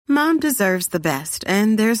Mom deserves the best,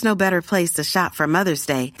 and there's no better place to shop for Mother's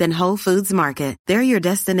Day than Whole Foods Market. They're your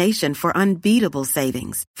destination for unbeatable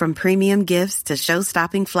savings, from premium gifts to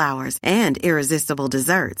show-stopping flowers and irresistible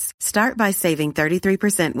desserts. Start by saving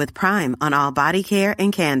 33% with Prime on all body care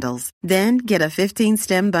and candles. Then get a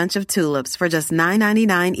 15-stem bunch of tulips for just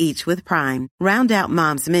 $9.99 each with Prime. Round out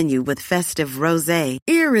Mom's menu with festive rosé,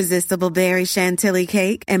 irresistible berry chantilly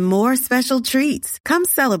cake, and more special treats. Come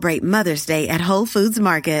celebrate Mother's Day at Whole Foods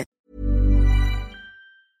Market.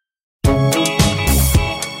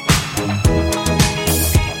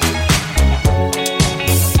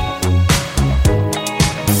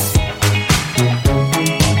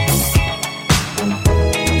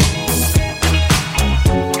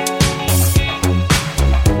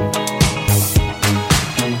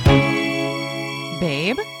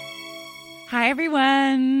 Babe. Hi,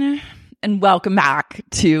 everyone, and welcome back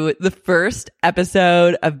to the first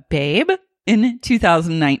episode of Babe in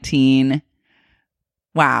 2019.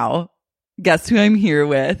 Wow. Guess who I'm here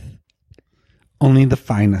with? Only the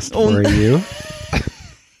finest for you.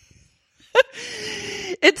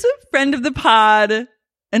 It's a friend of the pod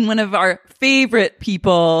and one of our favorite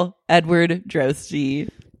people, Edward Drosty.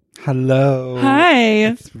 Hello. Hi.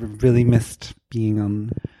 It's really missed being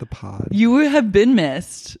on the pod. You have been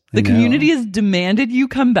missed. The community has demanded you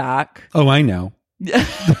come back. Oh, I know.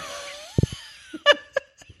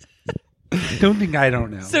 Don't think I don't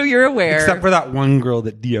know. So you're aware. Except for that one girl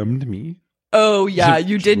that DM'd me. Oh, yeah.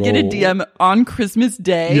 You did get a DM on Christmas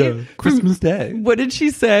Day. Yeah, Christmas Day. What did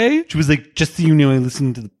she say? She was like, just so you know, I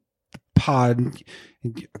listened to the pod. I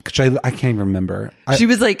can't even remember. She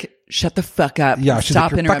was like, shut the fuck up. Yeah, she's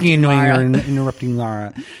Stop like, you're fucking interrupting annoying. Laura. You're interrupting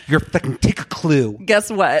Laura. You're fucking, take a clue.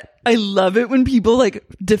 Guess what? I love it when people like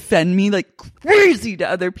defend me like crazy to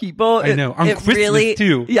other people. I know. On Christmas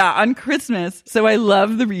too. Yeah, on Christmas. So I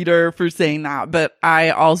love the reader for saying that. But I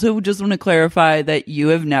also just want to clarify that you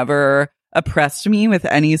have never oppressed me with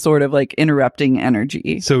any sort of like interrupting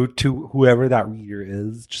energy. So to whoever that reader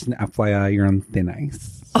is, just an FYI, you're on thin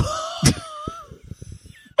ice.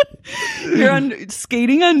 You're on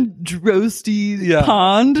skating on Drosty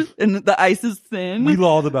Pond and the ice is thin. We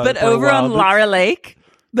lolled about it. But over on Lara Lake,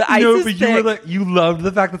 the ice is thick. You were like, you loved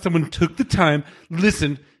the fact that someone took the time,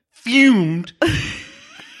 listened, fumed,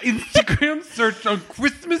 Instagram searched on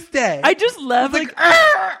Christmas Day. I just love like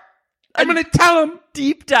I'm going to tell him.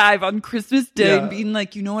 Deep dive on Christmas Day and being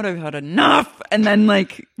like, you know what, I've had enough. And then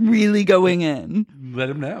like really going in. Let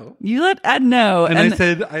him know. You let Ed know. And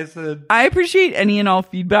I said, I appreciate any and all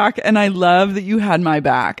feedback. And I love that you had my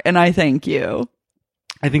back. And I thank you.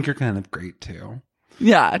 I think you're kind of great too.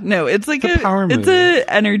 Yeah, no, it's like it's a power move. It's a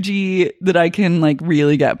energy that I can like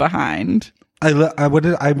really get behind. I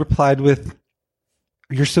replied with,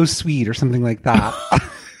 you're so sweet or something like that.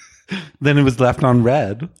 Then it was left on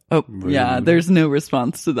red. Oh, yeah. There's no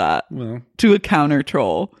response to that. Well, to a counter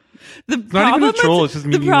troll. Not even a troll. It's just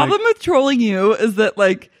the problem with trolling you is that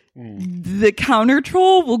like the counter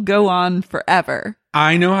troll will go on forever.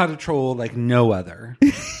 I know how to troll like no other.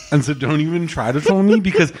 And so don't even try to troll me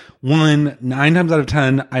because 9 times out of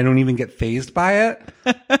 10, I don't even get fazed by it.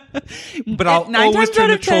 But I'll always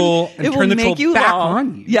turn the troll and turn the troll back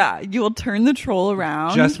on you. Yeah, you will turn the troll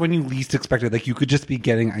around. Just when you least expect it. Like you could just be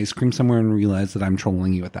getting ice cream somewhere and realize that I'm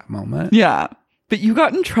trolling you at that moment. Yeah. But you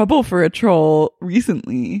got in trouble for a troll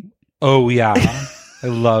recently. Oh, yeah. I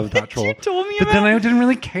love that troll. You told me but then I didn't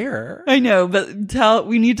really care. I know, but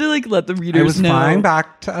we need to like let the readers know. I was flying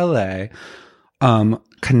back to LA,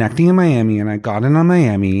 connecting in Miami, and I got in on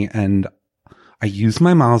Miami, and I used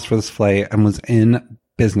my miles for this flight and was in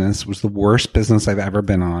business. It was the worst business I've ever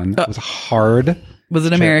been on. It was hard. Was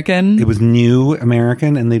it American? It was new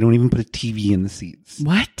American, and they don't even put a TV in the seats.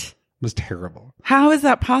 What? It was terrible. How is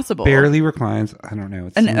that possible? Barely reclines. I don't know.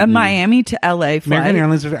 It's a Miami to LA flight. American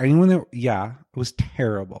Airlines, anyone that, it was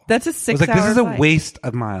terrible. That's a 6 hour I was like, this is flight. A waste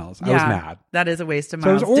of miles. Yeah, I was mad. That is a waste of So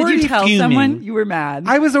I miles. was already Did you tell fuming. someone you were mad?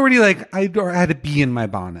 I was already like, I had to be in my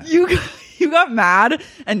bonnet. You got mad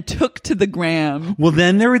and took to the gram. Well,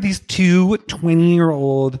 then there were these 2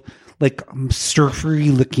 20-year-old, like surfery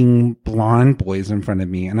looking blonde boys in front of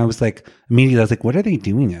me. And I was like, immediately, I was like, what are they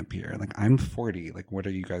doing up here? Like, I'm 40. Like, what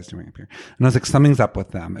are you guys doing up here? And I was like, something's up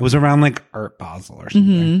with them. It was around like Art Basel or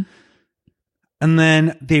something. Mm-hmm. And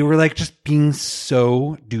then they were like just being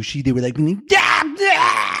so douchey. They were like,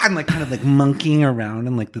 and like kind of like monkeying around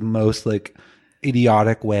in like the most like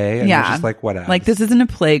idiotic way. And yeah. You're just like, whatever. Like, this isn't a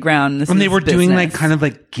playground. And they were doing like kind of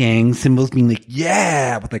like gang symbols, being like,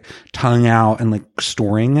 yeah, with like tongue out and like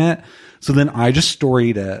storing it. So then I just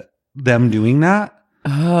storied it, them doing that.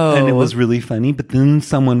 Oh. And it was really funny. But then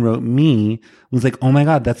someone wrote me, was like, oh my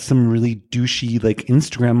God, that's some really douchey like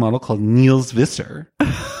Instagram model called Niels Visser.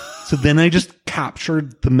 So then I just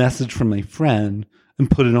captured the message from my friend and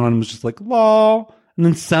put it on and was just like, lol. And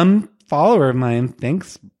then some follower of mine,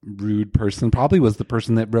 thanks, rude person, probably was the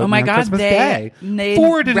person that wrote me on Christmas Day. They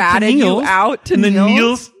forwarded ratted it to Niels, you out to and then Niels?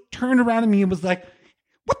 Niels turned around at me and was like,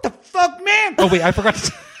 what the fuck, man? Oh, wait, I forgot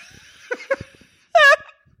to...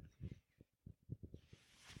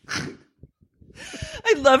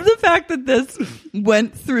 I love the fact that this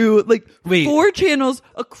went through like 4 channels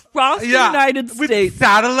across the United with States.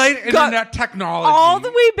 Satellite internet technology. All the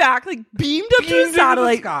way back, like beamed up to a Beamed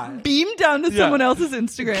satellite, into the sky. beamed down to someone else's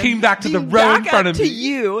Instagram. Came back to the beamed row back in front up of to me.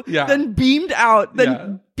 you, Yeah. then beamed out, then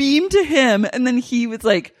Yeah. beamed to him, and then he was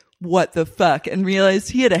like, what the fuck? And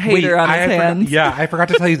realized he had a hater on his hands. I forgot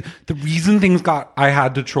to tell you, the reason I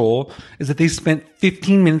had to troll is that they spent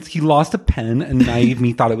 15 minutes, he lost a pen and naive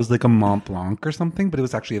me thought it was like a Mont Blanc or something, but it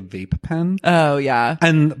was actually a vape pen. Oh, yeah.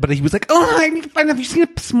 But he was like, oh, I need to find, have you seen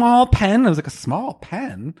a small pen? I was like, a small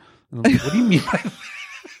pen? And I was like, what do you mean by that?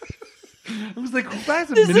 I was like, that's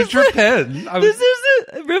a miniature pen. This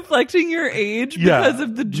is reflecting your age because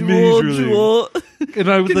of the jewel. And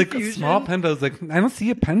I was like, a confusion. small pen. I was like, I don't see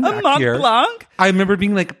a pen A back Mont here. Blanc? I remember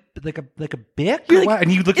being like a Bic or You're like, what?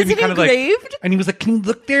 And you looked at is me it kind of like, engraved? and he was like, can you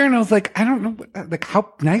look there? And I was like, I don't know, like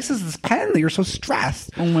how nice is this pen that you're so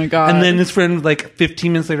stressed? Oh my God. And then his friend, like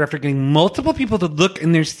 15 minutes later, after getting multiple people to look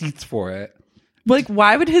in their seats for it, Like,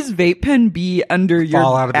 why would his vape pen be under your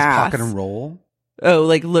fall out of his ass? pocket and roll. Oh,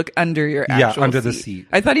 like look under your actual under the seat.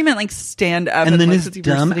 I thought he meant like stand up. And then like, his since you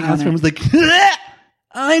were dumb sitting on ass there. friend was like,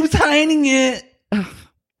 I was hiding it.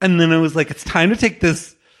 And then I was like, it's time to take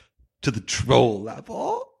this to the troll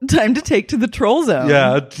level. Time to take to the troll zone.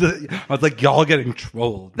 Yeah. I was like, y'all getting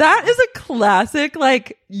trolled. That is a classic,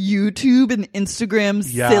 like, YouTube and Instagram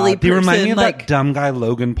silly they person. remind me of like, that dumb guy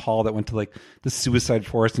Logan Paul that went to like the suicide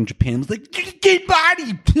forest in Japan. Was like, get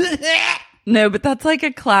body. no, but that's like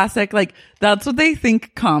a classic, like, that's what they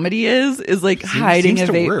think comedy is like hiding seems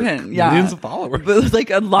a to vape work. pen. Yeah. Millions of followers. But like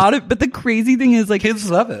but the crazy thing is like Kids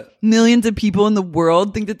love it. millions of people in the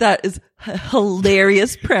world think that is a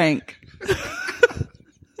hilarious prank.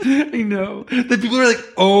 I know. The people are like,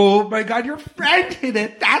 oh my God, your friend did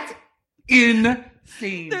it. That's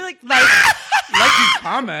insane. They're like, like his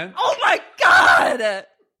comment. oh my God!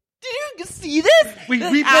 Did you see this? Wait, The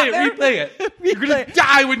replay it. You're going to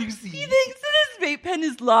die when you see He it. thinks that his vape pen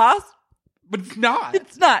is lost. But it's not.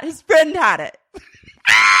 It's not. His friend had it.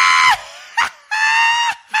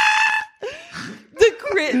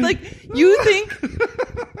 Like, you think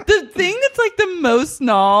the thing that's like the most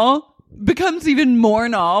null becomes even more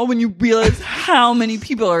null when you realize how many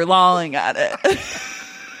people are lolling at it.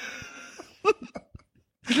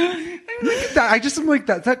 I just am like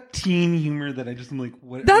that teen humor that I just am like,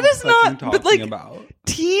 what That are you is not- fucking but, talking like, about?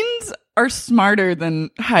 Teens are smarter than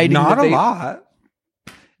hiding Not the a vape. lot.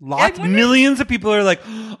 Lots, I wonder- millions of people are like,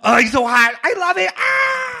 oh, he's so hot. I love it.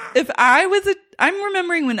 Ah! If I'm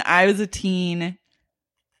remembering when I was a teen.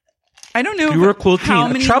 I don't know. You were a cool teen, how a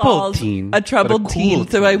many troubled malls- teen, a troubled but a cool teen.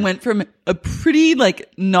 So I teen. went from a pretty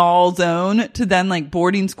like null zone to then like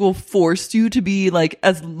boarding school forced you to be like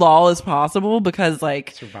as lol as possible because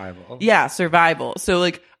like Survival. yeah, survival. So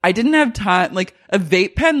like I didn't have time. Like a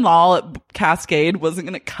vape pen lol at Cascade wasn't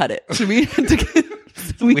going to cut it. So we had to get.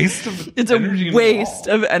 Waste of It's energy a and waste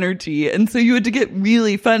lol. of energy, and so you had to get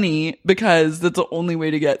really funny because that's the only way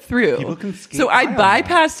to get through. People can skate So I by on that.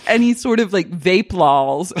 bypassed any sort of like vape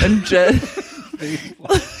lols and just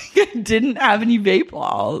didn't have any vape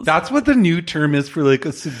lols. That's what the new term is for like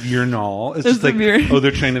a severe null. It's just severe- like, oh,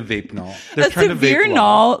 they're trying to vape null. They're A trying severe to vape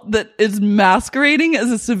null that is masquerading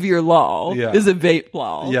as a severe lol Yeah. is a vape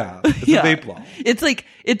lol. Yeah, it's a vape lol. It's like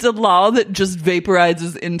it's a lol that just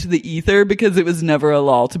vaporizes into the ether because it was never a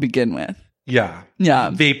lol to begin with. Yeah. Yeah.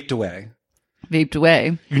 Vaped away. Vaped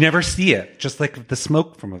away. You never see it, just like the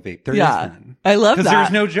smoke from a vape. There is Yeah. none. I love Because that.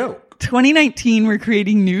 there's no joke. 2019, we're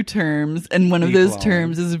creating new terms, and one of Vape those lol.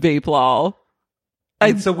 terms is vape lol.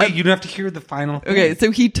 So wait, you don't have to hear the final thing. Okay, so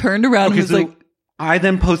he turned around and Okay, was so like, I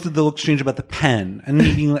then posted the exchange about the pen, and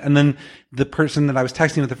and then the person that I was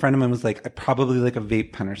texting with, a friend of mine, was like, I probably like a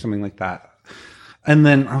vape pen or something like that. And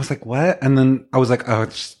then I was like, what? And then I was like, oh,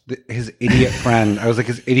 it's his idiot friend. I was like,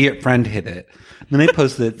 his idiot friend hit it. And then I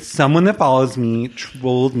posted it. Someone that follows me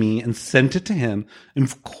trolled me and sent it to him. And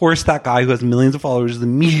of course, that guy who has millions of followers is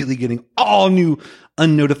immediately getting all new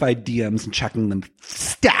unnotified DMs and checking them.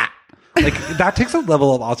 Stat. Like that takes a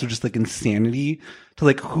level of also just like insanity to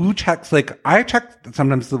like who checks. Like I check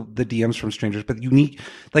sometimes the DMs from strangers, but you need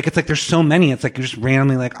like it's like there's so many. It's like you're just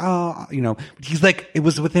randomly like, oh, you know. He's like, it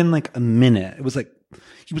was within like a minute. It was like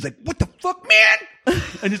he was like, what the fuck, man?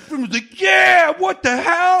 And his friend was like, yeah, what the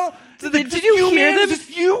hell? So did you hear them?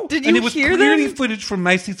 You? Did you and it was hear clearly them? footage from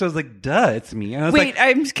my seat, so I was like, duh, it's me. And I was Wait, like,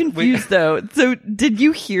 I'm confused though. So did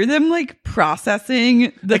you hear them like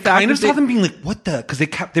processing the I fact kind of that saw them being like, what the? Because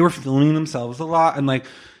they were filming themselves a lot and like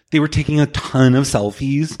they were taking a ton of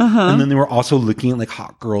selfies. And then they were also looking at like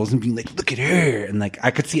hot girls and being like, look at her. And like I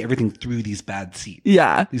could see everything through these bad seats.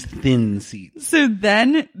 Yeah. These thin seats. So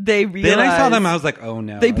then they realized. Then I saw them, I was like, oh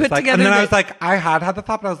no. They put like, together and then I the- was like, I had the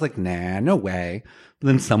thought, but I was like, nah, no way. But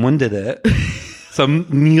then someone did it. Some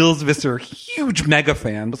Niels Visser, huge mega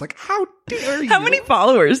fan, was like, how dare you? How many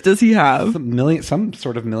followers does he have? Some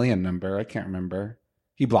sort of million number. I can't remember.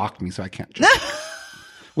 He blocked me, so I can't check.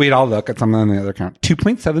 Wait, I'll look at something on the other account.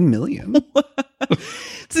 2.7 million.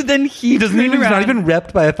 So then He doesn't turned even, he's not around- even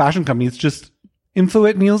repped by a fashion company. It's just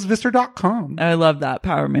info@nielsvisser.com. I love that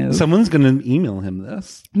power move. Someone's going to email him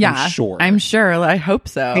this. Yeah, I'm sure. I'm sure. I hope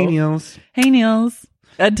so. Hey, Niels. Hey, Niels.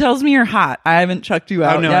 It tells me you're hot. I haven't checked you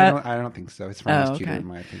out Oh, no, yet. I don't think so. His friend Oh, was cuter, okay. in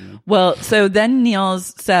my opinion. Well, so then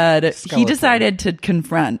Niels said he Skeletal. decided to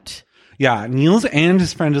confront. Yeah, Niels and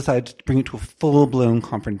his friend decided to bring it to a full-blown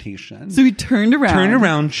confrontation. So he turned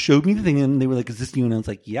around. Showed me the thing, and they were like, is this you? And I was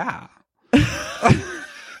like, yeah.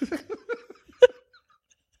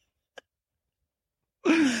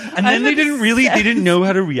 And then I'm they obsessed. didn't know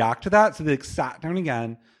how to react to that. So they like, sat down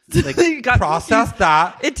again, like They got processed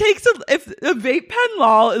that. It takes if a vape pen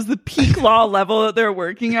law is the peak law level that they're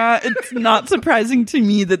working at, it's not surprising to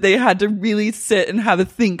me that they had to really sit and have a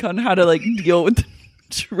think on how to like deal with the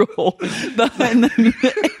troll behind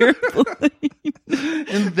the airplane.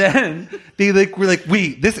 And then they like were like,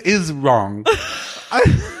 wait, this is wrong.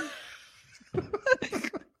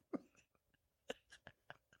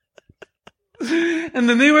 And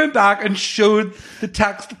then they went back and showed the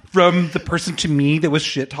text from the person to me that was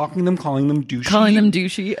shit talking them, calling them douchey. Calling them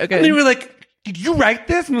douchey. Okay. And they were like, did you write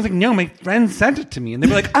this? And I was like, no, my friend sent it to me. And they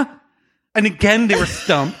were like, ah. And again, they were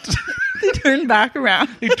stumped. They turned back around.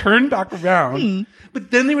 They turned back around.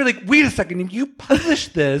 But then they were like, wait a second. If you publish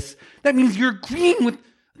this, that means you're agreeing with,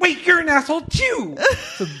 wait, you're an asshole too.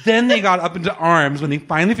 So then they got up into arms when they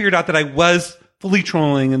finally figured out that I was fully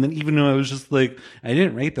trolling. And then even though I was just like, I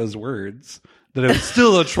didn't write those words, that I was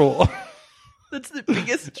still a troll. That's the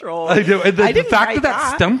biggest troll. I know. And the didn't fact write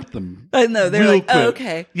that stumped them. I know. They're real like, oh, quick.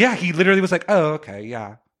 okay. Yeah, he literally was like, oh, okay,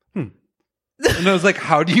 yeah. And I was like,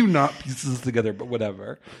 how do you not piece this together? But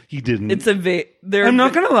whatever. He didn't. It's a vape. I'm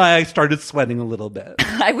not going to lie, I started sweating a little bit.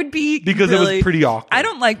 I would be Because really, it was pretty awkward. I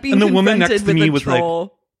don't like being And the woman confronted next to with me a was like,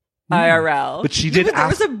 troll IRL. But she did But there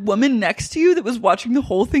ask- was a woman next to you that was watching the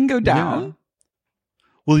whole thing go down. Yeah.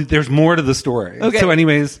 Well, there's more to the story. Okay. So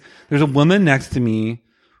anyways, there's a woman next to me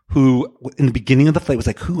who in the beginning of the flight was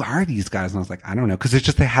like, who are these guys? And I was like, I don't know. Cause it's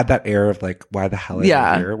just, they had that air of like, why the hell are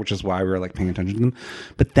Yeah. they here? Which is why we were like paying attention to them.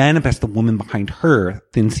 But then I guess the woman behind her,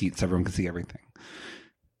 thin seats, everyone could see everything,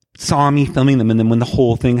 saw me filming them. And then when the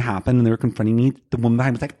whole thing happened and they were confronting me, the woman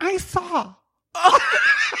behind was like, I saw.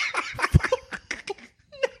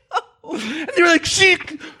 And they were like, she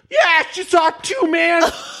saw it too, man.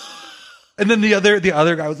 And then the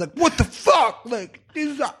other guy was like, what the fuck? Like,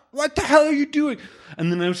 what the hell are you doing?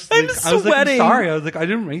 And then I was just I'm like, I was like, I'm sweating. sorry. I was like, I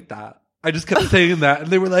didn't write that. I just kept saying that. And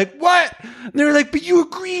they were like, what? And they were like, but you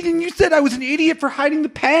agreed and you said I was an idiot for hiding the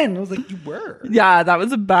pen. I was like, you were. Yeah, that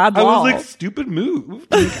was a bad I law. was like, stupid move.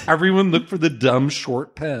 Like, everyone looked for the dumb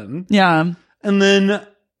short pen. yeah. And then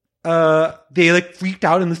they like freaked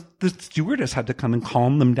out and the stewardess had to come and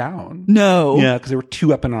calm them down. No. Yeah, because they were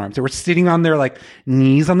too up in arms. They were sitting on their like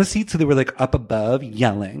knees on the seat, so they were like up above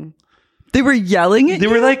yelling. They were yelling at They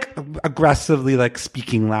you? were like aggressively like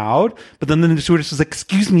speaking loud, but then the stewardess was like,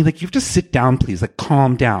 excuse me, like you have to sit down, please, like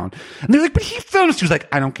calm down. And they're like, but he filmed us. She was like,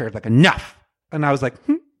 I don't care, like enough. And I was like,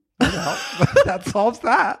 well, that solves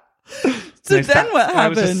that. So And I then what I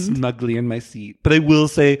was just happened? snugly in my seat. But I will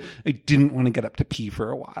say I didn't want to get up to pee for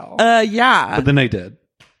a while. Yeah. But then I did.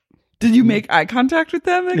 Did you make eye contact with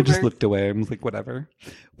them? I just Egbert? looked away and was like, whatever.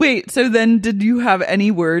 Wait, so then did you have any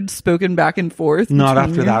words spoken back and forth? Not between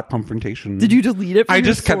after you? that confrontation. Did you delete it from I your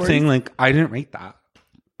just kept stories? saying like, I didn't write that.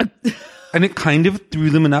 And it kind of threw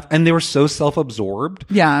them enough. And they were so self-absorbed.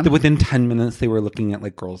 Yeah. That within 10 minutes, they were looking at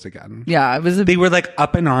like girls again. Yeah, it was a They were like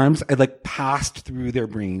up in arms. I like passed through their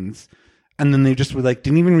brains. And then they just were like,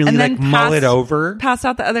 didn't even really and like then mull it over. Passed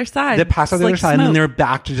out the other side. They passed out It's the other like side. And then smoke. they were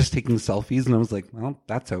back to just taking selfies. And I was like, well,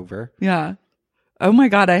 that's over. Yeah. Oh my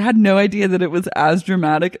God, I had no idea that it was as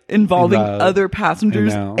dramatic, involving other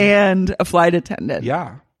passengers and a flight attendant.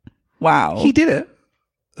 Yeah. Wow. He did it.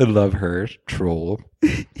 I love her. Troll.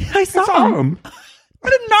 I saw him.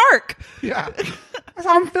 What a narc. Yeah. I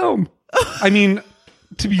saw him film. I mean,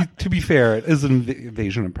 to be fair, it is an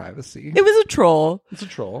invasion of privacy. It was a troll. It's a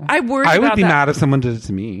troll. I would be mad if someone did it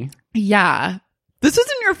to me. Yeah. This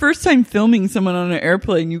isn't your first time filming someone on an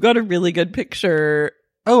airplane. You got a really good picture.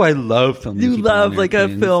 Oh, I love filming. You love like a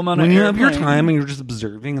film on an airplane. When you have your time and you're just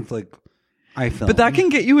observing, it's like, I film. But that can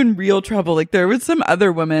get you in real trouble. Like there was some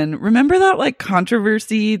other woman. Remember that like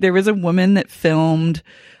controversy? There was a woman that filmed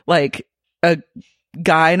like a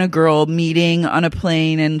guy and a girl meeting on a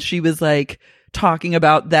plane, and she was like talking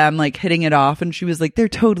about them like hitting it off, and she was like, they're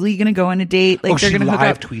totally gonna go on a date. Like they're gonna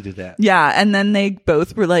live tweeted it. Yeah, and then they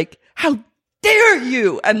both were like, how dare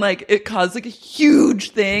you? And like it caused like a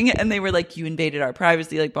huge thing, and they were like, you invaded our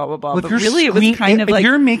privacy, like blah blah blah. Well, but really it was kind of like, if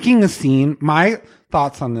you're making a scene, my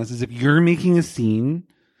thoughts on this is if you're making a scene,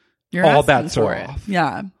 all bets are off.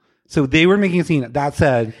 Yeah. So they were making a scene. That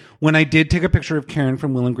said, when I did take a picture of Karen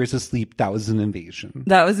from Will and Grace's Sleep, that was an invasion.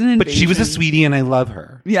 But she was a sweetie and I love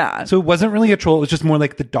her. Yeah. So it wasn't really a troll. It was just more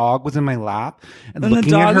like the dog was in my lap and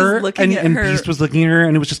looking at her. And Beast was looking at her,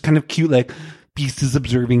 and it was just kind of cute. Like Beast is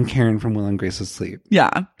observing Karen from Will and Grace's Sleep.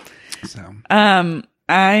 Yeah. So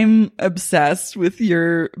I'm obsessed with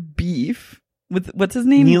your beef with what's his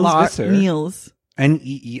name? Niels Visser. Niels.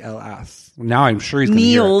 Neels. Now I'm sure he's going to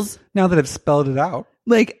Niels. Now that I've spelled it out.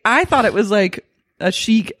 Like, I thought it was like a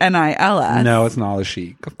chic NILS. No, it's not a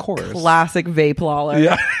chic. Of course. Classic vape lawler.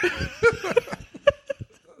 Yeah.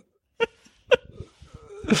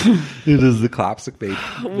 It is the classic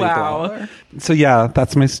vape. Wow. Vape so yeah,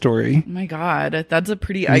 that's my story. Oh my God. That's a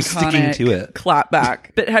pretty I'm sticking to it.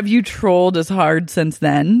 Clapback. But have you trolled as hard since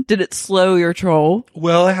then? Did it slow your troll?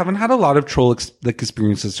 Well, I haven't had a lot of troll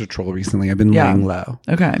experiences to troll recently. I've been laying low.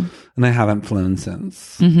 Okay. And I haven't flown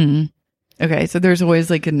since. Mm-hmm. Okay, so there's always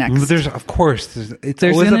like a next. There's always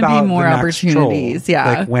going to be more opportunities. Troll.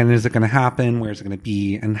 Yeah. Like when is it going to happen? Where is it going to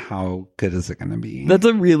be? And how good is it going to be? That's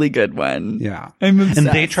a really good one. Yeah. I'm obsessed. And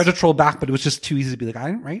they tried to troll back, but it was just too easy to be like, I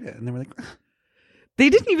didn't write it. And they were like, they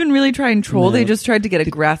didn't even really try and troll. No. They just tried to get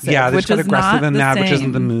aggressive. Yeah, they which got is aggressive not and the mad, same. which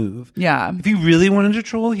isn't the move. Yeah. If he really wanted to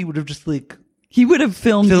troll, he would have just like. He would have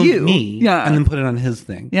filmed you. Me. Yeah. And then put it on his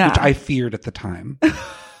thing. Yeah. Which I feared at the time.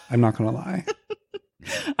 I'm not going to lie.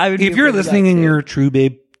 If you're listening and you're a true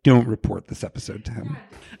babe, don't report this episode to him.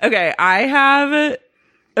 Okay, I have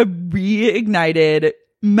a reignited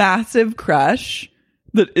massive crush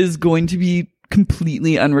that is going to be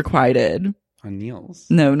completely unrequited. On Niels?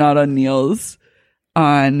 No, not on Niels.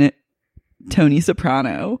 On Tony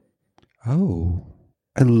Soprano. Oh.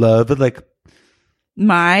 I love it. Like,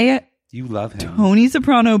 you love him. Tony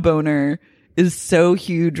Soprano boner is so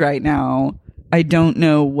huge right now. I don't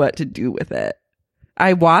know what to do with it.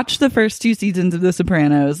 I watched the first 2 seasons of The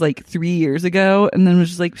Sopranos like 3 years ago and then was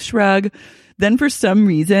just like shrug. Then for some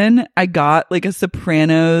reason I got like a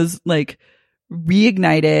Sopranos like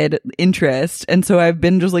reignited interest. And so I've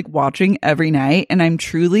been just like watching every night, and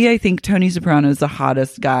I think Tony Soprano is the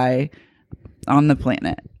hottest guy on the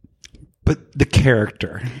planet. But the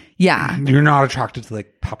character. Yeah. You're not attracted to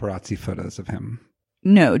like paparazzi photos of him.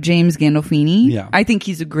 No, James Gandolfini. Yeah. I think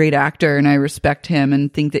he's a great actor and I respect him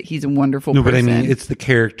and think that he's a wonderful person. No, but I mean, it's the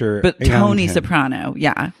character. But Tony Soprano.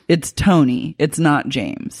 Yeah. It's Tony. It's not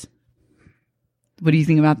James. What do you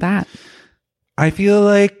think about that? I feel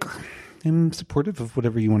like I'm supportive of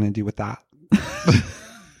whatever you want to do with that.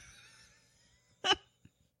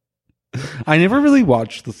 I never really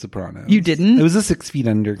watched The Sopranos. You didn't? It was a 6 Feet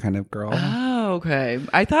Under kind of girl. Oh, okay.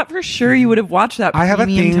 I thought for sure you would have watched that. I have a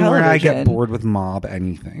thing television. where I get bored with mob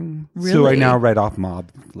anything. Really? So I now write off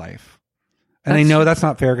mob life. And I know that's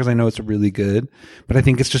not fair because I know it's really good, but I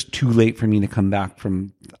think it's just too late for me to come back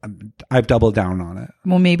from. I've doubled down on it.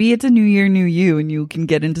 Well, maybe it's a new year, new you, and you can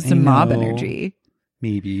get into some mob energy.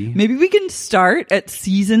 Maybe we can start at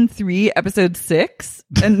season 3, episode 6,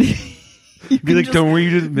 and be like, don't worry, you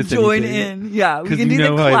didn't miss join anything. in. Yeah, we can do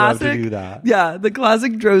the classic. I love to do that. Yeah, the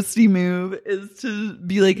classic Drosty move is to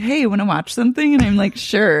be like, "Hey, want to watch something?" And I'm like,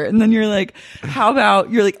 "Sure." And then you're like, "How about?"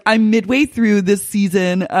 You're like, "I'm midway through this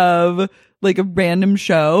season of like a random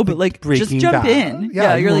show, but like just jump in."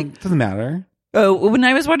 Yeah, you're like, doesn't matter. Oh, when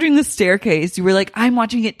I was watching The Staircase, you were like, "I'm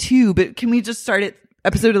watching it too, but can we just start at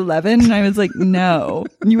episode 11?" And I was like, "No."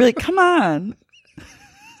 And you were like, "Come on."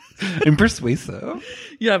 I'm persuasive.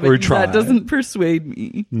 Yeah, Or but try. that doesn't persuade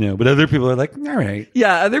me. No, but other people are like, all right.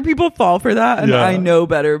 Yeah, other people fall for that, and Yeah. I know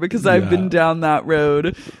better because I've been down that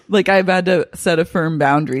road. Like, I've had to set a firm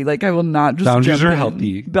boundary. Like, I will not just Boundaries jump are in.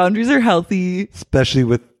 healthy. Boundaries are healthy. Especially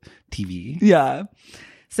with TV. Yeah.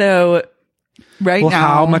 So right Well, now,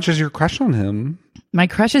 how much is your crush on him? my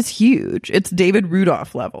crush is huge. It's David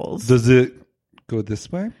Rudolph levels. Does it go this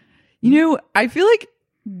way? You know, I feel like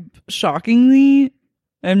shockingly,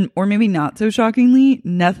 or maybe not so shockingly,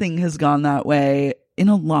 nothing has gone that way in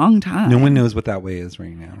a long time. No one knows what that way is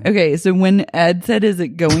right now. Okay, so when Ed said, "Is it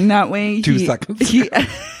going that way?" 2 seconds. He,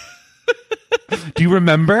 Do you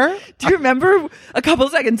remember? do you remember a couple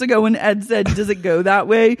seconds ago when Ed said, "Does it go that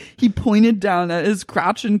way?" He pointed down at his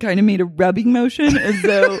crotch and kind of made a rubbing motion as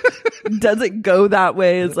though, "Does it go that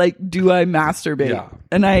way?" Is like, do I masturbate? Yeah.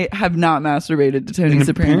 And I have not masturbated to Tony And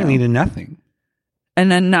Soprano, apparently to nothing.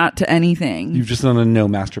 and then not to anything. You've just done a no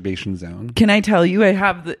masturbation zone. Can I tell you? I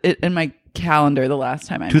have it in my calendar. The last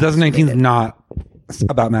time I 2019 is masturbated. not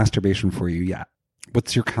about masturbation for you yet.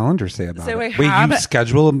 What's your calendar say about So it? I have- you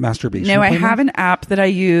schedule a masturbation No, I appointment? have an app that I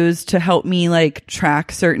use to help me like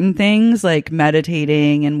track certain things, like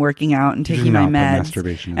meditating and working out and You taking did my not put meds.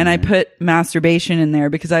 masturbation in And I there. put masturbation in there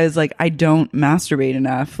because I was like, I don't masturbate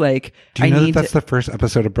enough. Like, Do you I know that need that's to. the first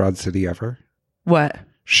episode of Broad City ever? What?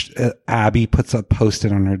 Abby puts a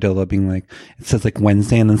post-it on her dildo being like, it says like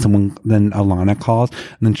Wednesday, and then Alana calls,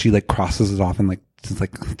 and then she like crosses it off and like, it's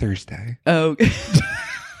like Thursday. Oh.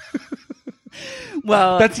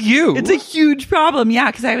 Well, That's you. It's a huge problem.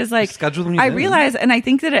 Yeah. Because I was like, Scheduling I it in. realized, and I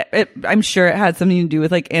think that I'm sure it had something to do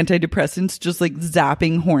with like antidepressants, just like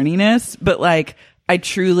zapping horniness. But like,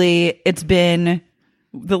 it's been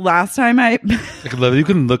the last time I could love it. You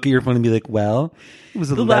can look at your phone and be like, well, it was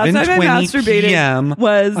The last time I 11:20 masturbated p.m.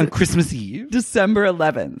 was on Christmas Eve. December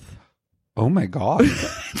 11th. Oh my God.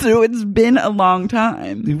 So it's been a long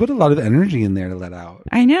time. You put a lot of energy in there to let out.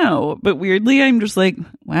 I know, but weirdly, I'm just like,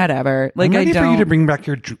 whatever. Like, I'm ready I don't. for you to bring back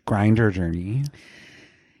your grinder journey.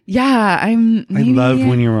 Yeah, I maybe- love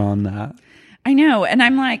when you're on that. I know, and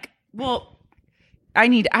I'm like, well, I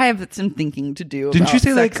have some thinking to do. Didn't about you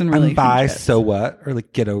say sex like, and I'm bi, relationships. so what? Or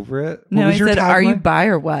like, get over it? What No, was I your said, are you tagline? bi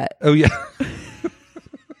or what? Oh, yeah.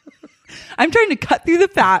 I'm trying to cut through the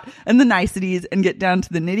fat and the niceties and get down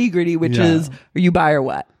to the nitty gritty, which Yeah. is, are you bi or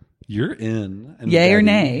what? You're in. and Yay or ready.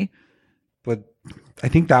 nay? But I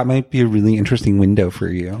think that might be a really interesting window for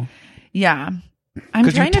you. Yeah. I'm Because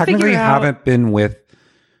you trying to technically figure out. haven't been with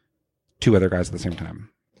 2 other guys at the same time.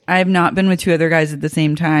 I have not been with 2 other guys at the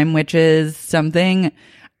same time, which is something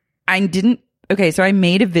I didn't. Okay, so I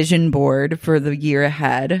made a vision board for the year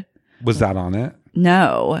ahead. Was that on it?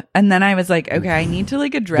 No. And then I was like, okay, I need to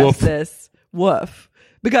like address Woof. this. Woof.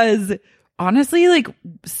 Because honestly, like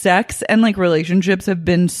sex and like relationships have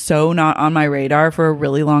been so not on my radar for a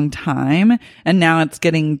really long time. And now it's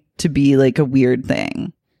getting to be like a weird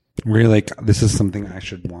thing. Where you're like, this is something I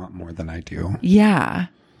should want more than I do. Yeah.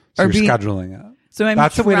 So Or you're be- scheduling it. So I'm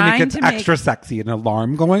That's the way to make trying it extra sexy. An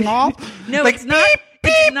alarm going off. No, like, it's not. Beep,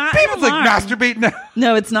 It's beep, not beep. an It's like alarm. masturbate now.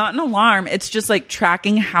 No, it's not an alarm. It's just like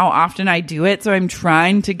tracking how often I do it. So I'm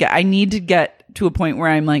trying to I need to get to a point where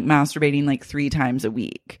I'm like masturbating like 3 times a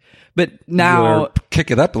week. But now, Or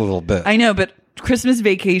kick it up a little bit. I know, but Christmas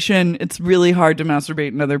vacation, it's really hard to masturbate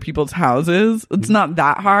in other people's houses. It's not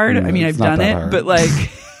that hard. No, I mean, it's I've not done that it, hard. but like,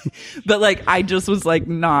 but like, I just was like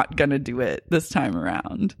not gonna do it this time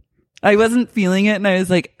around. I wasn't feeling it, and I was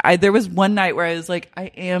like, there was one night where I was like, I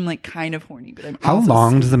am like kind of horny, but I'm How also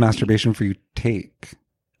long does the masturbation for you take?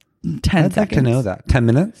 10 I'd seconds. like to know that. 10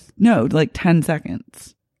 minutes? No, like 10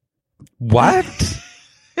 seconds. What?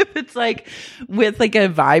 If it's like with like a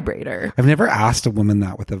vibrator. I've never asked a woman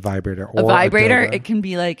that with a vibrator. Or A vibrator, dildo. it can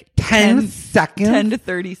be like 10 seconds? 10 to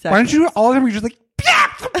 30 seconds. Why don't you do it all the time? You're just like,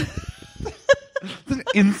 it's an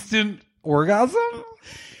instant orgasm.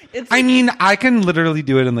 It's I mean, I can literally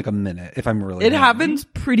do it in like a minute if I'm really it horny. happens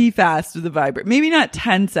pretty fast with a vibrator. Maybe not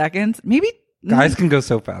 10 seconds. Maybe Guys can go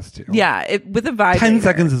so fast too. yeah, with a vibrator. 10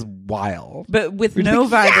 seconds is wild. But with You're just no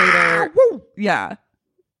like, vibrator. yeah, woo. Yeah.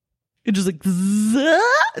 It just like zzz,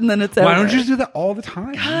 and then it's Why over. don't you just do that all the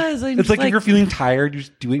time? 'Cause I'm it's just like, like- if you're feeling tired, you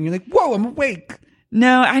just do it and you're like, whoa, I'm awake.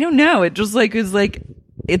 No, I don't know. It just like is like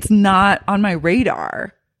it's not on my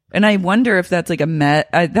radar. And I wonder if that's like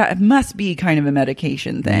that must be kind of a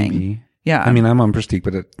medication thing. Maybe. Yeah. I mean, I'm on Prestige,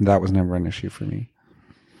 but that was never an issue for me.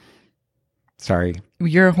 Sorry.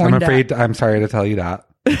 You're I'm horned afraid. I'm sorry to tell you that.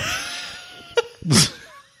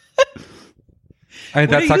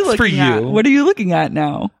 That sucks for you. What are you looking at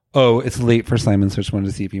now? Oh, it's late for Simon, so I just wanted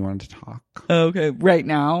to see if you wanted to talk. Okay, right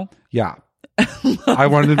now. Yeah. I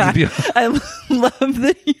wanted to be. I love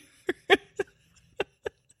that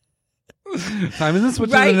Simon's in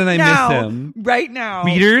Switzerland and I miss him. Right now.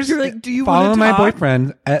 Readers, you're like, do you follow want to my talk?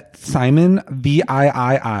 boyfriend at Simon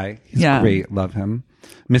VIII. He's Yeah. great. Love him.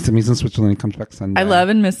 Miss him. He's in Switzerland. He comes back Sunday. I love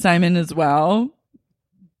and miss Simon as well.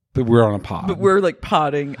 But we're on a pod. But we're like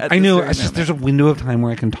potting. At I this know. very It's just moment. there's a window of time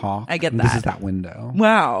where I can talk. I get and This that. is that window.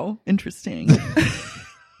 Wow, interesting.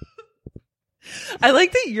 I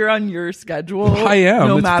like that you're on your schedule. I am.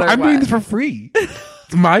 No It's- matter I'm what. doing this for free.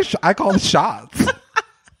 It's my. I call the shots.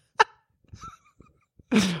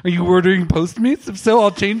 Are you ordering Postmates? If so,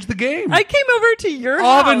 I'll change the game. I came over to your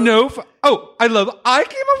I'll house. have a no. I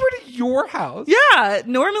came over to your house. Yeah,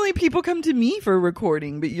 normally people come to me for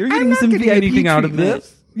recording, but you're getting not some getting VIP anything out of treatment.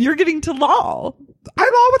 this. You're getting to law. I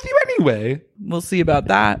law with you anyway. We'll see about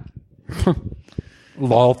that.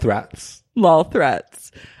 Law threats. Law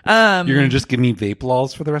threats. You're gonna just give me vape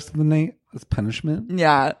laws for the rest of the night as punishment.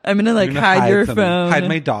 Yeah, I'm gonna like You're gonna hide your something. phone. Hide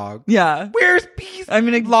my dog. Yeah. Where's Peace? I'm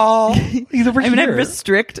gonna law. He's over I'm here. gonna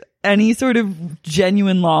restrict any sort of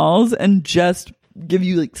genuine laws and just give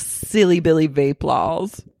you like silly Billy vape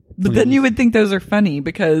laws. But then you would think those are funny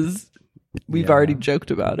because we've Yeah. already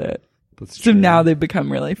joked about it. That's So true. now they've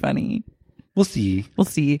become really funny. We'll see. We'll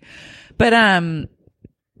see. But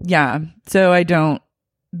yeah. So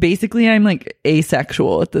basically I'm like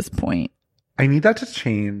asexual at this point. I need that to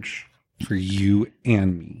change for you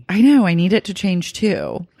and me. I know, I need it to change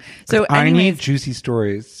too. So I need anyways, juicy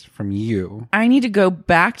stories from you. I need to go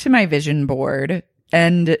back to my vision board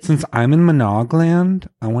and Since I'm in Monogland,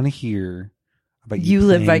 I want to hear about you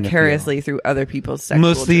live playing the vicariously through other people's field. sexual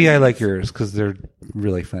Mostly, I dreams. like yours because they're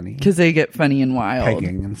really funny. Because they get funny and wild.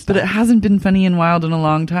 Pegging and But stuff. it hasn't been funny and wild in a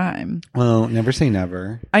long time. Well, never say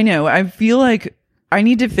never. I know. I feel like I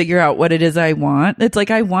need to figure out what it is I want. It's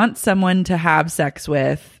like I want someone to have sex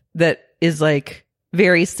with that is like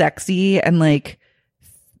very sexy and like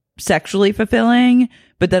sexually fulfilling,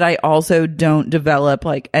 but that I also don't develop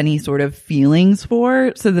like any sort of feelings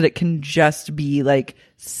for, so that it can just be like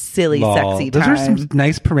silly, Lol. sexy Those time. are some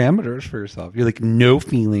nice parameters for yourself. You're like no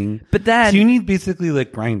feeling. But then So you need basically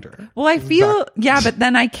like Grindr. Well, I feel, yeah, but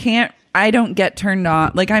then I don't get turned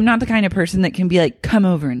on. Like, I'm not the kind of person that can be like, come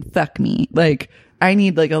over and fuck me. Like, I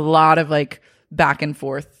need like a lot of like back and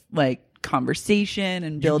forth, like conversation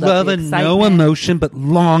and build Love up the and excitement. no emotion, but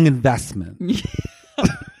long investment.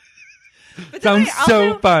 But then Sounds I so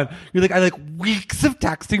also- fun. You're like, I like weeks of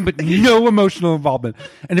texting, but no emotional involvement.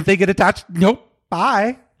 And if they get attached, nope,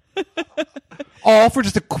 bye. All for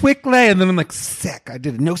just a quick lay, and then I'm like, sick. I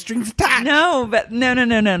did it. No strings attached. No, but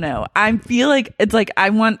no. I feel like it's like I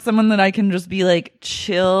want someone that I can just be like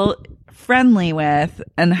chill, friendly with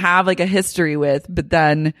and have like a history with, but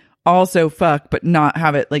then also fuck, but not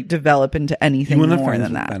have it like develop into anything You want a more friends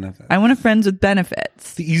than with that. benefits. I want a friends with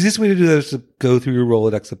benefits. The easiest way to do that is to go through your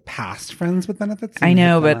Rolodex of past friends with benefits. and I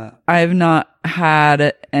know, look but that up. I've not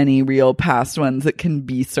had any real past ones that can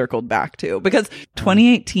be circled back to, because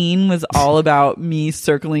 2018 was all about me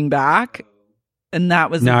circling back. And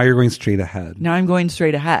that was Now you're going straight ahead. now I'm going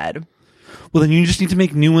straight ahead. Well, then you just need to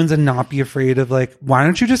make new ones and not be afraid of like, why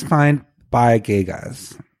don't you just find bi gay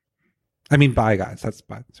guys? I mean, bi guys. That's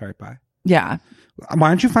bi. Sorry, bi. Yeah. Why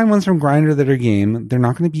don't you find ones from Grindr that are game? They're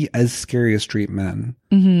not going to be as scary as straight men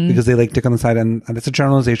Mm-hmm. because they like dick on the side. And it's a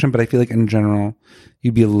generalization, but I feel like in general,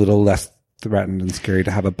 you'd be a little less threatened and scary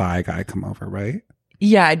to have a bi guy come over, right?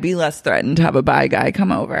 Yeah, I'd be less threatened to have a bi guy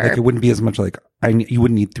come over. Like it wouldn't be as much like you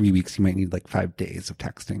wouldn't need 3 weeks. You might need like 5 days of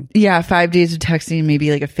texting. Yeah, 5 days of texting,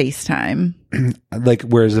 maybe like a FaceTime. Like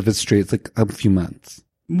whereas if it's straight, it's like a few months.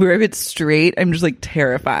 Where if it's straight, I'm just like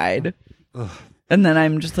terrified. And then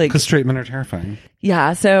I'm just like, Because straight men are terrifying.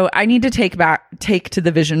 yeah, so I need to take to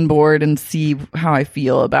the vision board and see how I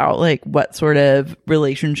feel about like what sort of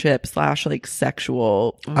relationship / like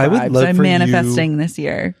sexual vibes I would love I'm for manifesting this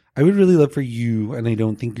year. I would really love for you, and I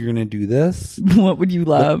don't think you're going to do this. What would you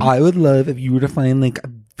love? But I would love if you were to find like a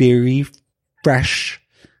very fresh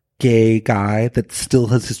gay guy that still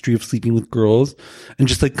has history of sleeping with girls and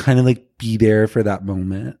just like kind of like be there for that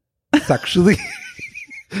moment sexually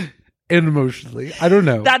and emotionally. I don't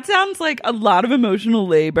know. That sounds like a lot of emotional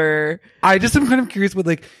labor. I just am kind of curious with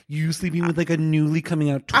like you sleeping with like a newly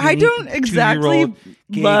coming out I don't exactly 22-year-old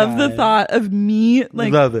gay love the guy. thought of me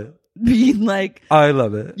like love it. being like, I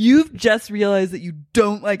love it. you've just realized that you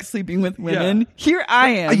don't like sleeping with women. Yeah. Here I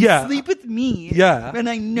am. Yeah. Sleep with me. Yeah. And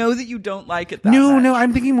I know that you don't like it that No, much. no,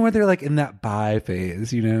 I'm thinking more they're like in that bi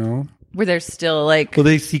phase, you know? Where they're still like, Well,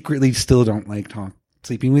 they secretly still don't like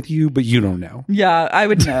sleeping with you, but you don't know. yeah, I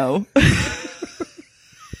would know.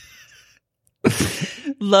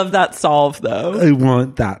 Love that solve though. I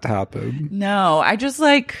want that to happen. No, I just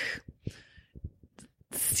like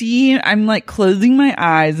I'm like closing my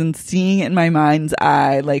eyes and seeing in my mind's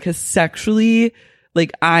eye, like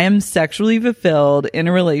I am sexually fulfilled in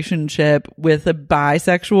a relationship with a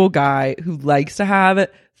bisexual guy who likes to have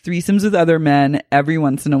threesomes with other men every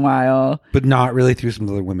once in a while. But not really threesomes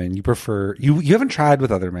with other women. You prefer, you haven't tried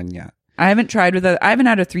with other men yet. I haven't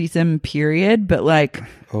had a threesome period, but like,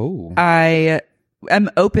 I am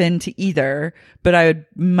open to either, but I would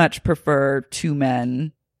much prefer two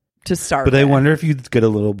men to start But with. I wonder if you'd get a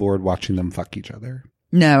little bored watching them fuck each other.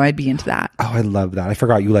 No, I'd be into that. Oh, I love that. I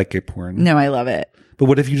forgot you like gay porn. No, I love it. But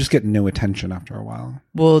what if you just get no attention after a while?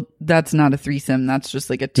 Well, that's not a threesome. That's just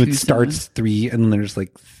like a twosome. It starts 3 and then they're just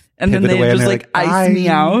like, and then they away just and like they're ice me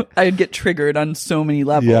out. I'd get triggered on so many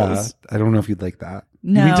levels. Yeah, I don't know if you'd like that.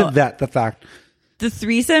 No. You need to vet the fact. The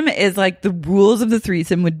threesome is like, the rules of the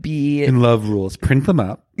threesome would be... In love rules, print them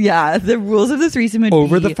up. Yeah, the rules of the threesome would be...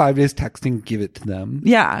 Over the 5 days texting, give it to them.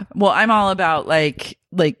 Yeah. Well, I'm all about like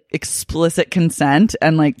explicit consent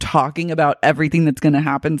and like talking about everything that's going to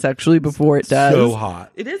happen sexually before it does. So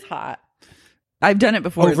hot. It is hot. I've done it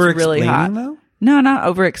before. It's really hot. Though? No, not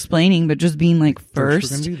over explaining, but just being like,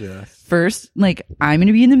 First, we're gonna do this. First, like, I'm going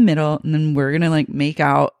to be in the middle and then we're going to like make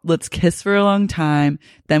out. Let's kiss for a long time.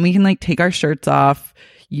 Then we can like take our shirts off.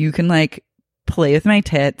 You can like play with my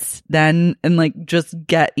tits. Then, and like just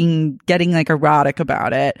getting like erotic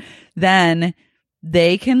about it. Then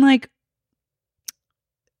they can like,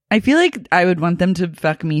 I feel like I would want them to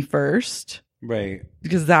fuck me first. Right.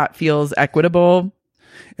 Because that feels equitable.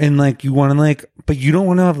 And like, you want to like, but you don't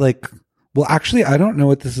want to have like, well, actually, I don't know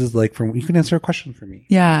what this is like you can answer a question for me.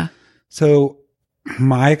 Yeah. So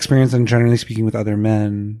my experience, and generally speaking with other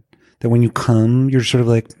men, that when you come, you're sort of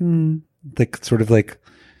like sort of like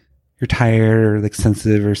you're tired or like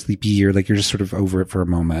sensitive or sleepy or like you're just sort of over it for a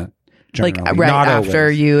moment. Like generally. right Not after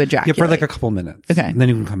always. you ejaculate. Yeah, for like a couple minutes. Okay. And then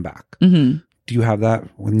you can come back. Mm-hmm. Do you have that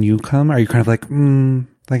when you come? Are you kind of like,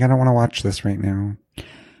 like I don't want to watch this right now?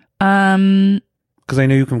 Because I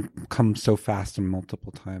know you can come so fast and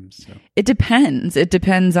multiple times. So. It depends. It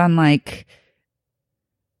depends on like,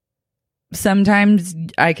 sometimes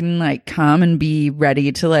I can like come and be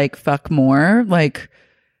ready to like fuck more. Like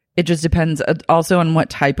it just depends also on what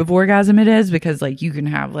type of orgasm it is, because like you can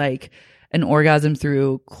have like an orgasm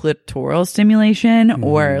through clitoral stimulation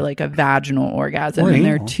or like a vaginal orgasm. Or and anal.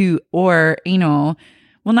 they're two, or anal.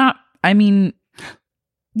 Well, not, I mean,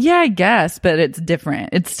 yeah, I guess, but it's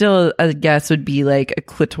different. It's still, I guess, would be like a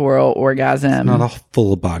clitoral orgasm. It's not a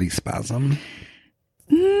full body spasm.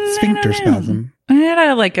 Sphincter spasm. I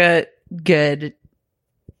had like a good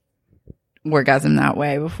orgasm that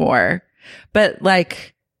way before, but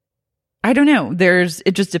like, I don't know.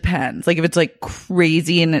 It just depends. Like if it's like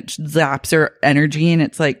crazy and it zaps your energy and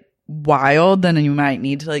it's like wild, then you might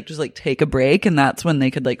need to like just like take a break, and that's when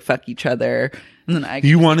they could like fuck each other. And then I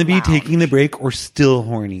You want to be lounge. taking the break or still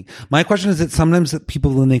horny? My question is that sometimes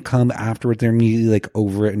people, when they come afterwards, they're immediately like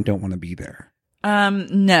over it and don't want to be there.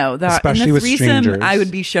 No, that Especially in the with threesome, strangers. I would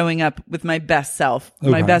be showing up with my best self,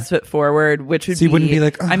 my Okay. best foot forward, which would So you be, wouldn't be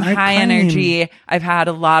like, "Oh, I'm I high came." energy. I've had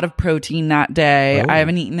a lot of protein that day. Oh. I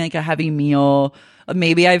haven't eaten like a heavy meal.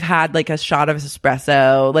 Maybe I've had like a shot of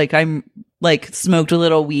espresso. Like I'm like smoked a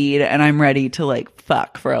little weed and I'm ready to like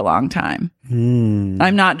fuck for a long time.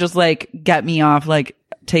 I'm not just like get me off, like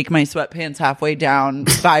take my sweatpants halfway down,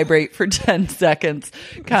 vibrate for 10 seconds,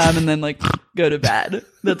 come, and then like go to bed.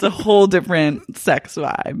 That's a whole different sex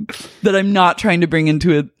vibe that I'm not trying to bring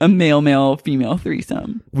into a male female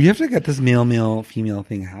threesome. We have to get this male female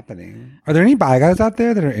thing happening. Are there any bi guys out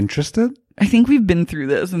there that are interested? I think we've been through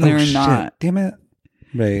this and they're shit. not. Damn it.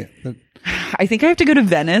 Right. I think I have to go to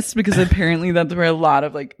Venice because apparently that's where a lot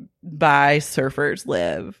of like bi surfers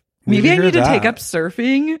live. Maybe I hear need to take that. up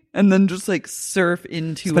surfing and then just like surf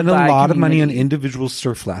into Spend a a bi lot of money on community. individual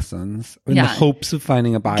surf lessons in the Yeah. hopes of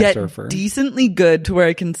finding a bi Get surfer. decently good to where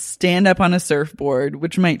I can stand up on a surfboard,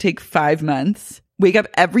 which might take 5 months. Wake up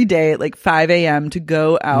every day at like 5 a.m. to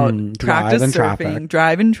go out, practice drive in surfing, traffic.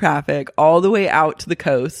 drive in traffic all the way out to the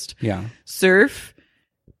coast, Yeah. surf.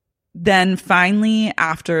 Then finally,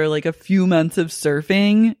 after like a few months of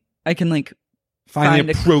surfing, I can like find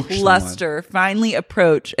a approach cluster, finally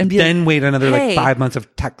approach and be someone. Then like, wait another hey. like 5 months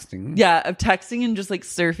of texting. yeah, of texting and just like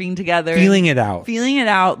surfing together. Feeling it out. Feeling it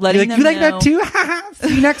out, You're letting like, them you like know. that too?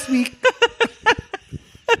 See you next week.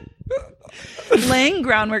 Laying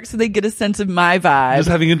groundwork so they get a sense of my vibe. Just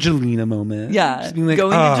having a Jelena moment. Yeah, Just being like,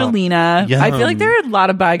 going "Oh, to Jelena. yum." I feel like there are a lot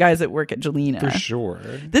of bi guys that work at Jelena. For sure.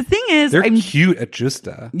 The thing is, They're I'm cute at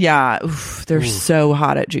Justa. yeah, they're so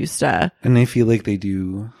hot at Justa. And they feel like they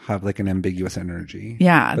do have like an ambiguous energy.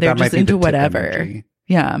 Yeah, But they're that might just be the into tip whatever. energy.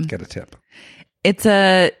 Yeah, Get a tip. it's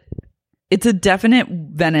a it's a definite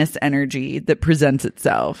Venice energy that presents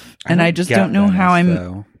itself. And I just get don't know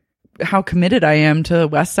Venice, how committed I am to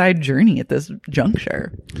West Side Journey at this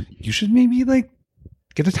juncture. You should maybe like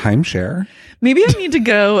get a timeshare. Maybe I need to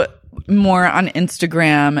go more on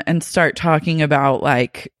Instagram and start talking about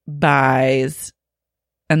like buys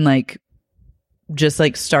and like just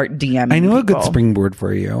like start DMing. I know a good people. springboard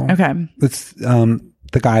for you. Okay. It's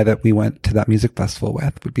the guy that we went to that music festival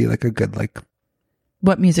with would be like a good like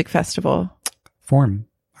What music festival? Forum.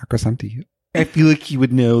 Marco Santi. I feel like he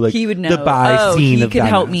would know like He would know. the buy scene he of could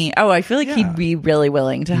help Venice. me. Oh, I feel like he'd be really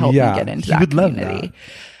willing to help me get into he that would love community.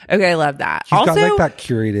 Okay, I love that. He's Also, got like that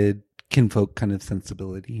curated kinfolk kind of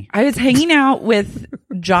sensibility. I was hanging out with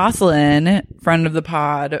Jocelyn, friend of the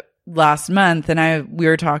pod, last month, and we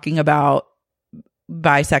were talking about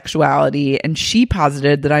bisexuality, and she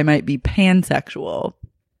posited that I might be pansexual,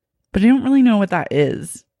 but I don't really know what that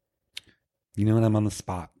is. You know what? I'm on the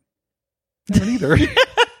spot. I don't either.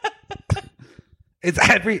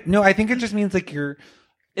 I think it just means like you're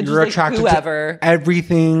attracted whoever. to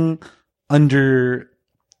everything under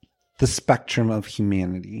the spectrum of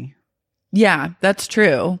humanity. Yeah, that's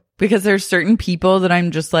true. Because there's certain people that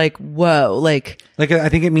I'm just like, whoa, like I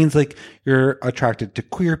think it means like you're attracted to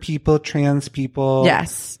queer people, trans people.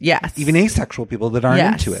 yes, Even asexual people that aren't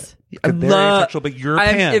into it. Like, they're asexual, but you're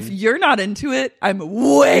pan. If you're not into it, I'm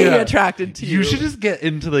way attracted to you. You should just get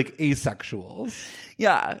into like asexuals.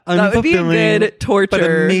 Yeah, that would be a Unfulfilling, good torture. but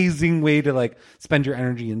amazing way to like spend your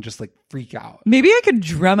energy and just like freak out. Maybe I could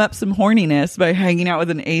drum up some horniness by hanging out with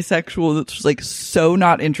an asexual that's just like so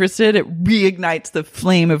not interested. It reignites the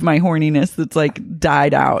flame of my horniness that's like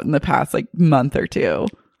died out in the past like month or two.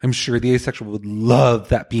 I'm sure the asexual would love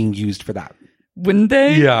that being used for that. Wouldn't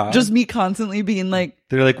they? Yeah. Just me constantly being like,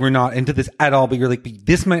 They're like, we're not into this at all, but you're like,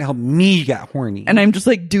 this might help me get horny. and I'm just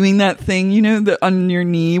like doing that thing, you know, on your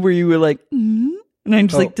knee where you were like, and I'm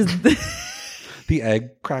just like, does the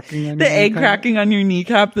egg cracking on the your egg kneecap? cracking on your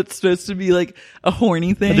kneecap that's supposed to be like a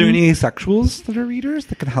horny thing? Are there any asexuals that are readers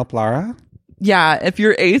that can help Lara? Yeah, if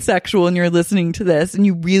you're asexual and you're listening to this and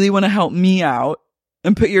you really want to help me out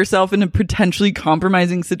and put yourself in a potentially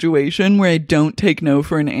compromising situation where I don't take no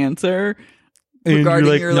for an answer And regarding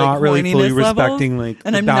you're like your not like really fully horniness levels, respecting like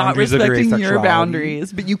and the I'm not boundaries of respecting your asexuality.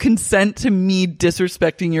 boundaries, but you consent to me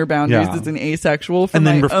disrespecting your boundaries Yeah. as an asexual for And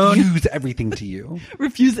then my own refuse everything to you.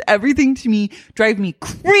 refuse everything to me, drive me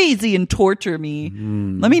crazy and torture me.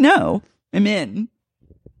 Let me know. I'm in.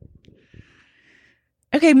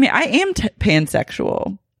 Okay, I am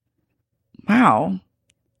pansexual. Wow.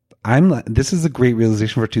 This is a great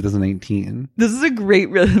realization for 2019. This is a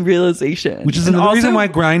great Which realization. is And another also, reason why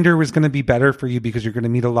Grindr was going to be better for you, because you're going to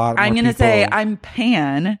meet a lot more I'm going to people. say I'm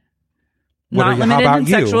pan, What are not you? How limited about in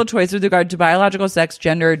you? sexual choice with regard to biological sex,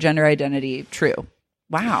 gender, or gender identity. True.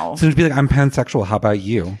 Wow. So it'd be like, I'm pansexual. How about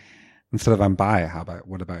you? Instead of I'm bi,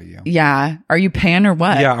 what about you? Yeah. Are you pan or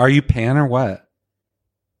what? Yeah. Are you pan or what?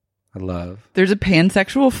 I love. There's a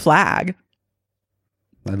pansexual flag.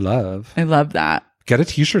 I love. that. Get a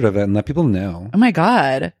t-shirt of it and let people know. Oh my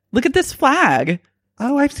God. Look at this flag.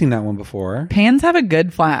 Oh, I've seen that one before. Pans have a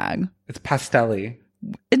good flag. It's pastel-y.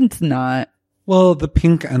 It's not. Well, the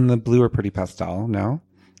pink and the blue are pretty pastel, no?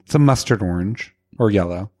 It's a mustard orange or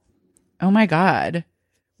yellow. Oh my God.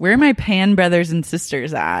 Where are my pan brothers and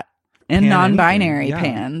sisters at? And Pan non-binary anything,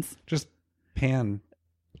 yeah. pans. Just pan.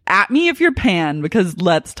 At me if you're pan, because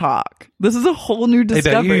let's talk. This is a whole new I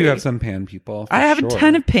discovery. bet you have some pan people. for I have sure. a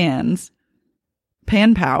ton of pans.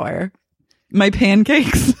 Pan power. My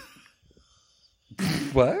pancakes.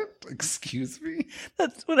 What? Excuse me?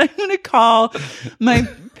 That's what I'm going to call my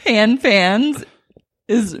pan fans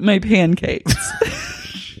is my pancakes.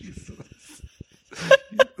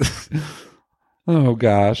 Oh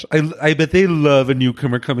gosh. I bet they love a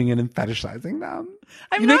newcomer coming in and fetishizing them.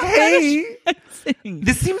 I'm You're not like, hey, fetishizing.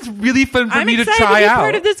 this seems really fun for I'm me to excited try to be out.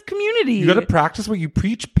 part of this community. You got to practice what you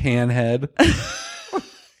preach, panhead.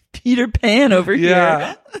 Peter Pan over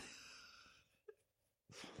Yeah. here.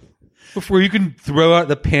 Before you can throw out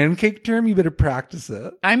the pancake term, you better practice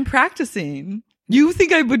it. I'm practicing. You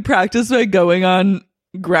think I would practice by going on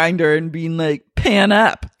Grindr and being like, pan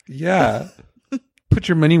up? Yeah. Put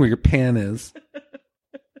your money where your pan is.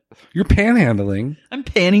 You're panhandling. I'm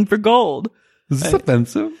panning for gold. Is this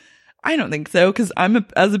offensive? I don't think so, because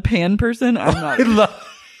as a pan person, I'm not. I love.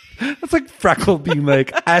 That's like Freckle being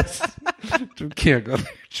like, can't go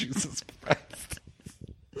there. Jesus Christ.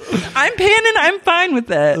 I'm panning. I'm fine with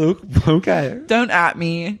it. Okay. Don't at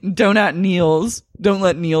me. Don't at Niels. Don't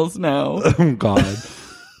let Niels know. Oh God.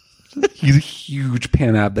 He's a huge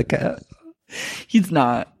pan advocate. He's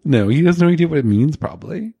not. No, he has no idea what it means,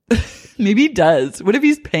 probably. Maybe he does. What if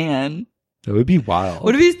he's pan? That would be wild.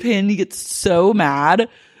 What if he's Pandy gets so mad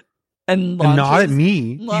and not at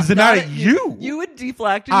me? He's mad at you. You would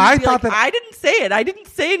deflect. And I be thought like, that I didn't say it. I didn't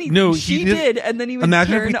say anything. No, she did, and then he would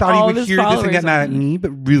imagine turn if we thought all he of would his hear this and followers get mad at on me, but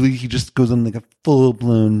really he just goes on like a full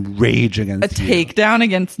blown rage against a you. takedown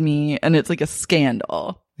against me, and it's like a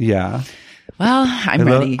scandal. Yeah. Well, I'm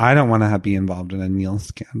ready. I don't want to be involved in a Neil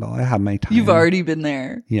scandal. I have my time. You've already been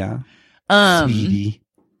there. Yeah. Sweetie.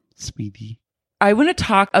 I want to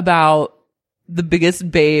talk about the biggest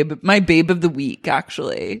babe, my babe of the week,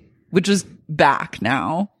 actually, which is back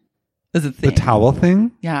now as a thing. The towel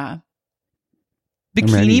thing? Yeah. I'm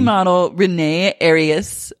ready. Bikini model Renee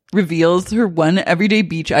Arias reveals her one everyday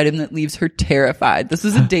beach item that leaves her terrified. This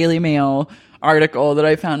is a Daily Mail article that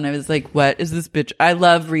I found, and I was like, what is this bitch? I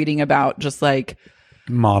love reading about just like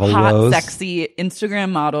model hot, woes. sexy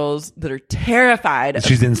Instagram models that are terrified.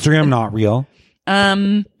 She's Instagram, not real.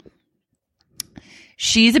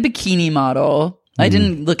 She's a bikini model. I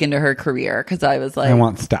didn't look into her career because I was like, I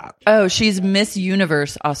want stats. oh, she's Miss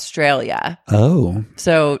Universe Australia. Oh.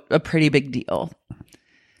 So a pretty big deal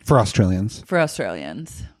For Australians. for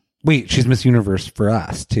Australians. Wait, she's Miss Universe for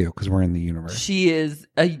us too, because we're in the universe. She is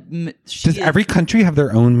a. Does every country have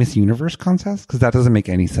their own Miss Universe contest? Because that doesn't make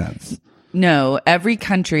any sense. No, every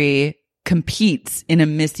country competes in a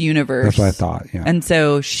Miss Universe. That's what I thought, yeah. And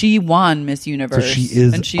so she won Miss So Universe. she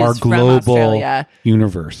is and she our is from global Australia.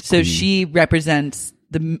 universe. So queen. she represents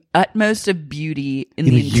the utmost of beauty in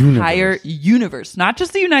In the the entire universe, not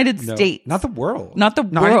just the United No, States. not the world. Not the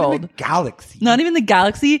Not world. even the galaxy. Not even the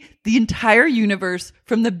galaxy, the entire universe,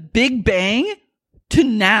 from the Big Bang to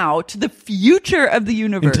now, to the future of the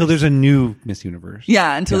universe. Until there's a new Miss Universe.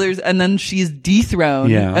 Yeah, until there's, and then she's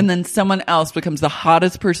dethroned, Yeah. and then someone else becomes the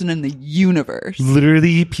hottest person in the universe.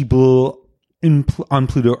 Literally, people on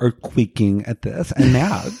Pluto are quaking at this and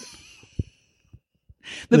mad.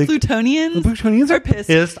 The Like, Plutonians, the Plutonians are pissed.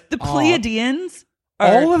 pissed The off. Pleiadians,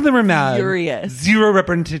 All of them are mad. furious. Zero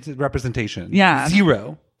representation. Yeah.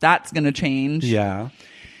 Zero. That's going to change. Yeah.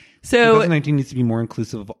 So 2019 needs to be more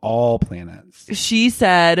inclusive of all planets. she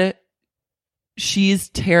said she's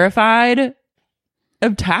terrified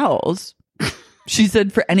of towels. She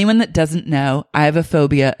said, for anyone that doesn't know, I have a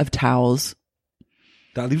phobia of towels.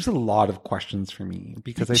 That leaves a lot of questions for me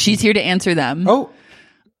because She's here to answer them. Oh,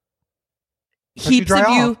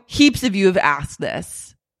 heaps of you have asked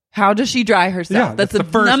this. How does she dry herself? yeah, That's the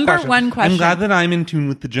first number one question. I'm glad that I'm in tune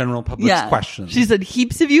with the general public's questions. She said,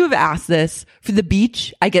 heaps of you have asked this. For the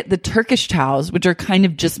beach, I get the Turkish towels, which are kind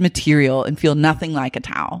of just material and feel nothing like a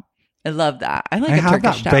towel. I love that. I like I a have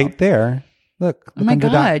Turkish that towel. right there. Look. Oh my under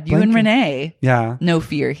that God, you and blanket. Renee. Yeah. No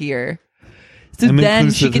fear here. So I'm then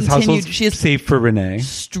she inclusive. This continued. household's She has safe for Renee.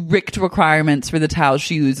 strict requirements for the towels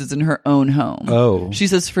she uses in her own home. Oh. She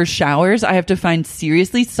says, for showers, I have to find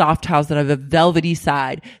seriously soft towels that have a velvety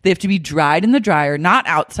side. They have to be dried in the dryer, not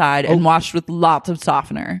outside, and washed with lots of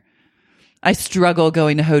softener. I struggle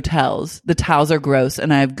going to hotels. The towels are gross,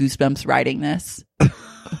 and I have goosebumps writing this.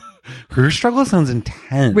 Her struggle sounds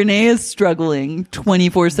intense. Renee is struggling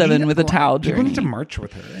 24/7 with a towel People journey. need to march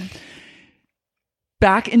with her.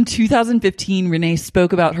 Back in 2015, Renee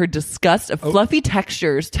spoke about her disgust of fluffy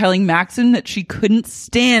textures, telling Maxim that she couldn't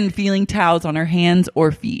stand feeling towels on her hands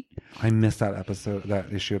or feet. I missed that episode,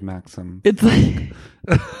 that issue of Maxim. It's like...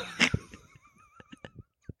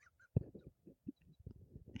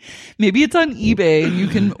 Maybe it's on eBay and you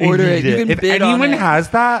can order it. You can If bid on anyone it. has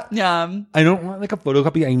that, Yeah. I don't want like a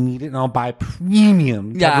photocopy. I need it, and I'll buy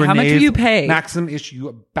premium. Yeah, how much do Renee's you pay? Maxim issue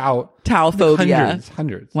about Towel phobia.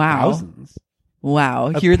 hundreds, Wow. thousands. Wow.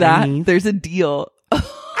 A Hear penny. that? There's a deal.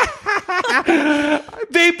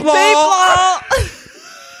 Vape law.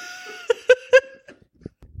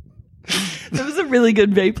 That was a really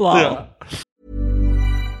good vape law. Yeah.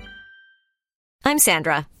 I'm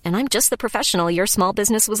Sandra, and I'm just the professional your small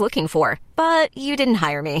business was looking for. But you didn't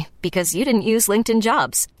hire me because you didn't use LinkedIn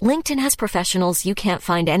Jobs. LinkedIn has professionals you can't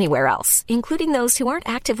find anywhere else, including those who aren't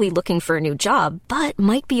actively looking for a new job, but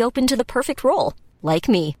might be open to the perfect role, like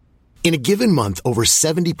me. In a given month, over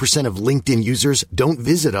 70% of LinkedIn users don't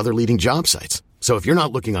visit other leading job sites. So if you're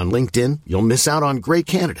not looking on LinkedIn, you'll miss out on great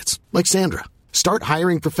candidates like Sandra. Start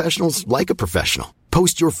hiring professionals like a professional.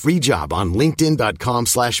 Post your free job on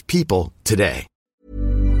linkedin.com/people today.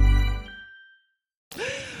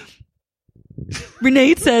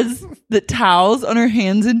 Renee says that towels on her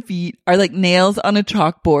hands and feet are like nails on a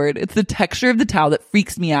chalkboard. It's the texture of the towel that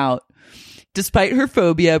freaks me out. Despite her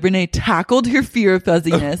phobia, Renee tackled her fear of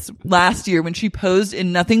fuzziness last year when she posed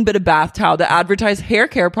in nothing but a bath towel to advertise hair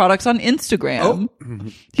care products on Instagram.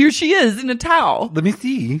 Here she is in a towel. Let me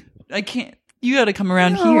see. I can't. You got to come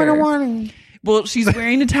around No, here. I don't want to. Well, she's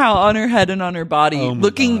wearing a towel on her head and on her body, Oh my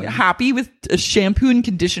looking God. happy with a shampoo and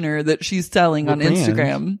conditioner that she's selling What on brand?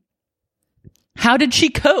 Instagram. How did she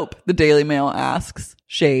cope? The Daily Mail asks.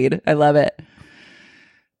 Shade. I love it.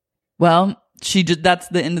 Well, she did. That's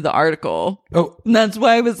the end of the article. Oh, And that's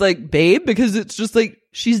why I was like, babe, because it's just like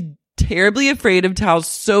she's terribly afraid of towels,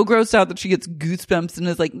 so grossed out that she gets goosebumps and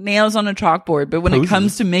is like nails on a chalkboard. But when it Poses.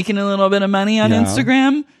 comes to making a little bit of money on Yeah.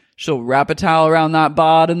 Instagram, she'll wrap a towel around that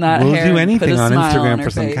bod and that we'll hair. do and put anything a on smile Instagram her for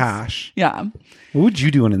some face. cash. Yeah. What would you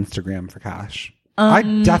do on Instagram for cash?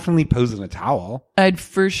 I'd definitely pose in a towel. I'd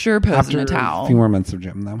for sure pose After in a towel. a few more months of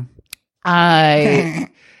gym, though.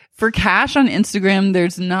 For cash on Instagram,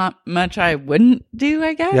 there's not much I wouldn't do,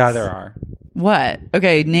 I guess. Yeah, there are. What?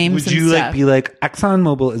 Okay, names Would and you stuff. be like,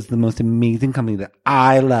 ExxonMobil is the most amazing company that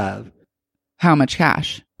I love? How much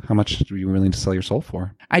cash? How much are you willing to sell your soul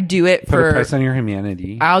for? I do it Put a for. price on your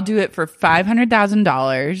humanity. I'll do it for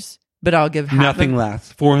 $500,000, but I'll give half Nothing of,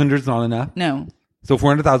 less. 400 is not enough. No, So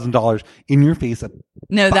 $400,000 in your face.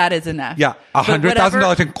 no, that is enough. Yeah, But whatever-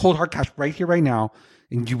 $100,000 in cold hard cash right here, right now,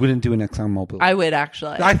 and you wouldn't do an ExxonMobil. I would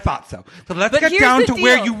actually. I thought so. So let's But get here's down the to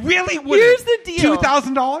where deal. you really would. Here's the deal.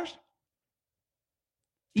 $2,000.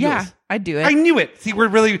 yeah, Yes. I'd do I it. knew it. See, we're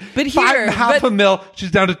really But five here- and a half but- a mil.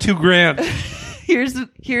 She's down to $2,000.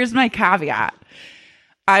 Here's my caveat.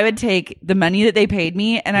 I would take the money that they paid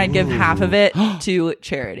me and I'd give half of it to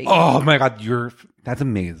charity. Oh my God, that's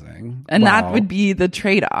amazing. And that Wow. would be the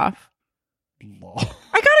trade-off. Lol.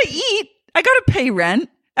 I gotta eat. I gotta pay rent.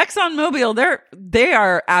 ExxonMobil, they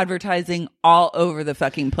are advertising all over the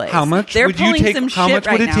fucking place. How much They're would you pulling take? some How shit much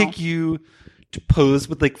right would it now. take you to pose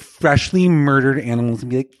with like freshly murdered animals and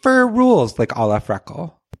be like fur rules, like a la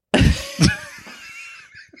Freckle?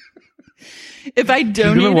 If I She's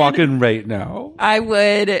gonna donated, walk in right now. I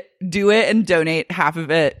would do it and donate half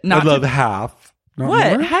of it. Not I'd love to- half. Not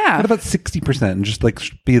What? more? Half? What about 60% and just like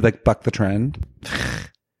be like buck the trend?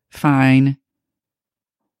 fine,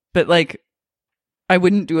 but like, I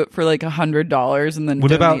wouldn't do it for like $100 and then What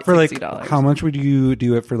donate about for like $60. how much would you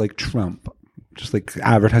do it for like Trump? Just like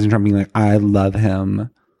advertising Trump, being like, I love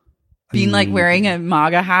him. Being like wearing a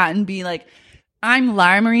MAGA hat and be like, I'm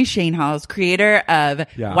Lara Marie Shanehalls, creator of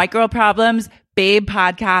Yeah. White Girl Problems, Babe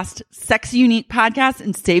Podcast, Sex Unique Podcast,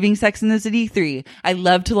 and Saving Sex in the City 3. I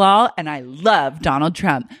love Talal and I love Donald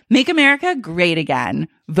Trump. Make America great again.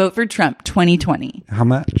 Vote for Trump 2020. How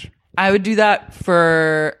much? I would do that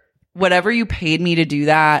for whatever you paid me to do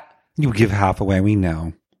that. You give half away. We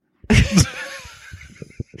know.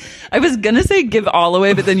 I was going to say give all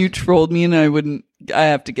away, but then you trolled me and I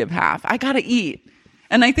have to give half. I got to eat.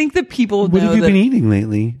 And I think that people What know have you that. been eating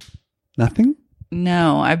lately? Nothing.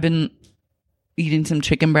 No, I've been eating some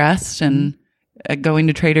chicken breast and going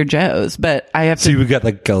to Trader Joe's, but I have So to. you would get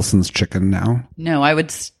like Gelson's chicken now. No, I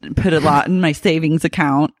would put a lot in my savings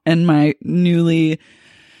account and my newly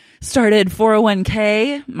started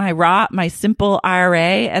 401k, my simple IRA,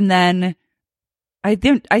 and then I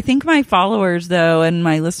think my followers though and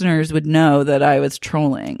my listeners would know that I was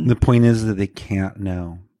trolling. The point is that they can't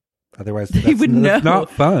know. Otherwise, They would know. That's not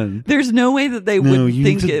fun. There's no way that they No, wouldn't you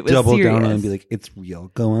think need to it was double serious. down on it and be like, it's real.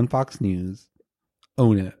 Go on Fox News.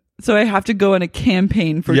 Own it. So I have to go on a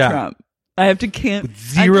campaign for Yeah. Trump. I have to With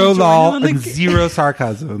zero I can join law him on the and zero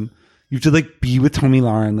sarcasm. You have to like be with Tommy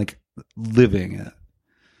Lauren, like living it.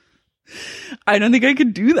 I don't think I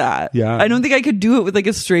could do that. Yeah. I don't think I could do it with like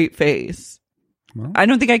a straight face. Well, I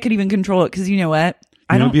don't think I could even control it because you know what?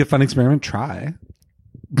 it would be a fun experiment. Try.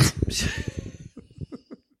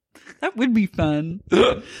 That would be fun.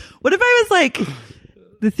 What if I was like,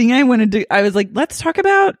 the thing I wanted to, I was like, let's talk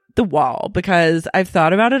about the wall because I've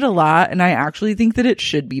thought about it a lot and I actually think that it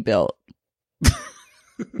should be built.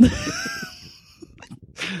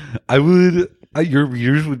 I would. Your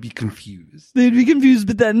readers would be confused. They'd be confused,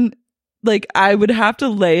 but then like I would have to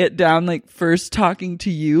lay it down like first talking to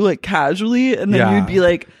you like casually and then Yeah. you'd be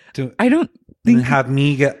like, To I don't and think have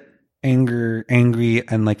me get angry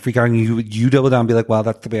and like freak out, and you double down and be like, well,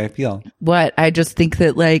 that's the way I feel. what? I just think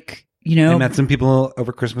that like, you know, I met some people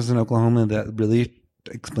over Christmas in Oklahoma that really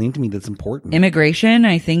explained to me that's important. immigration,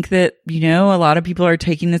 I think that, you know, a lot of people are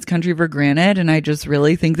taking this country for granted and I just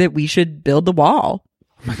really think that we should build the wall.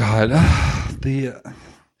 Oh my God.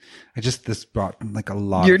 This brought like a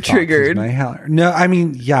lot You're of thoughts into triggered. my head. No, I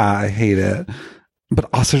mean, yeah, I hate it. But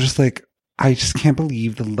also just like, I just can't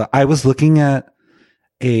believe I was looking at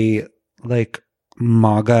a like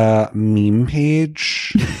MAGA meme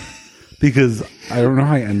page because I don't know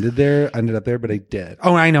how I ended up there, but I did.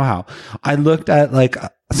 Oh, I know how. I looked at like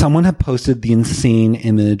someone had posted the insane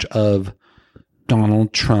image of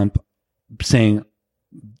Donald Trump saying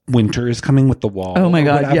winter is coming with the wall. Oh my or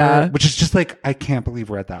God, whatever, yeah. Which is just like, I can't believe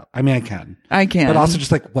we're at that. I mean, I can. But also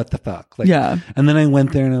just like, what the fuck? Like, Yeah. And then I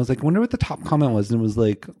went there and I was like, I wonder what the top comment was. And it was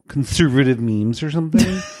like conservative memes or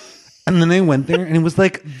something. And then I went there and it was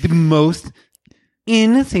like the most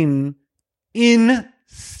insane,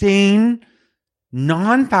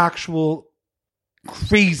 non-factual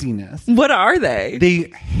craziness. What are they? They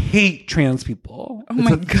hate trans people. Oh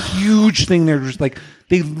my it's a huge thing. They're just like,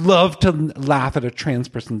 they love to laugh at a trans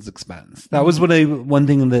person's expense. That was one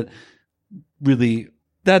thing that really,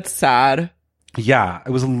 That's sad. yeah,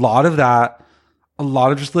 it was a lot of that. A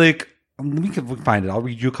lot of just like, we can find it. I'll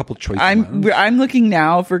read you a couple choice ones. I'm looking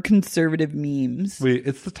now for conservative memes. Wait,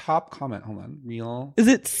 it's the top comment. Hold on. Real. Is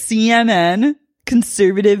it CNN?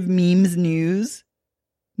 Conservative memes news?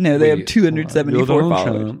 No, they have Wait, 274 hold on. Real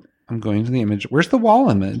followers. Trump. I'm going to the image. Where's the wall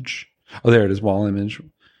image? Oh, there it is. Wall image. It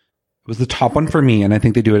was the top one for me, and I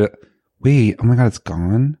think they do it. Wait, oh my God, it's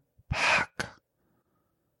gone. Fuck.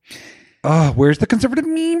 Oh, where's the conservative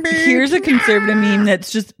meme? Bitch? Here's a conservative meme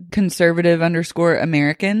that's just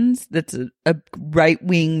conservative_Americans. That's a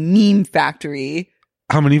right-wing meme factory.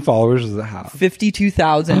 How many followers does it have?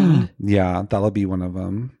 52,000. Yeah, that'll be one of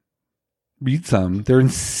them. Read some. They're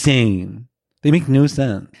insane. They make no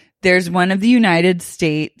sense. There's one of the United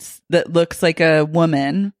States that looks like a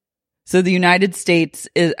woman. So the United States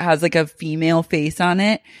has like a female face on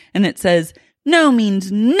it, and it says, no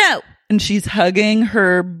means no. And she's hugging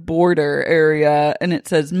her border area, and it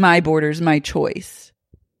says, my border's my choice.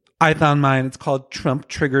 I found mine. It's called Trump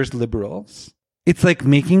Triggers Liberals. It's like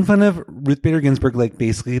making fun of Ruth Bader Ginsburg, like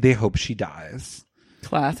basically they hope she dies.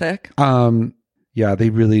 Classic. Yeah, they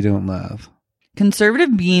really don't love. Conservative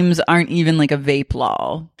memes aren't even like a vape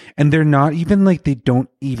lol. And they're not even like, they don't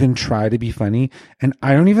even try to be funny. And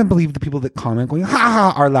I don't even believe the people that comment going, ha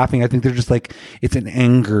ha, are laughing. I think they're just like, it's an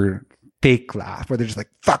anger fake laugh where they're just like,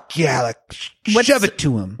 fuck yeah, like shove it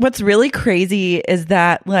to him. What's really crazy is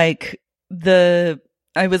that like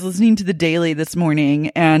I was listening to The Daily this morning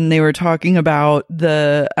and they were talking about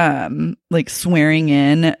the like swearing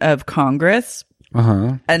in of Congress.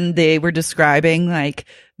 Uh-huh. And they were describing like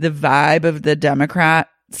the vibe of the Democrat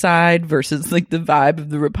side versus like the vibe of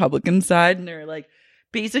the Republican side. And they were like,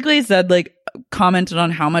 basically said like, commented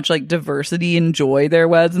on how much like diversity and joy there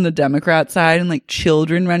was in the Democrat side and like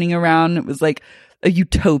children running around. It was like a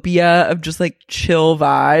utopia of just like chill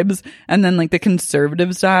vibes. And then like the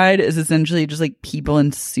conservative side is essentially just like people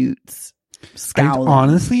in suits scowling. I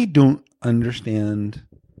honestly don't understand.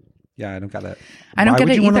 Yeah, I don't get it. I don't get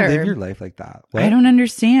it either. Why would you want to either. live your life like that? What? I don't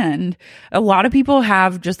understand. A lot of people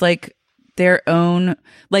have just like their own,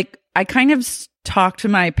 like I kind of talked to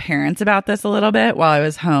my parents about this a little bit while I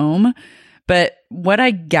was home, but what I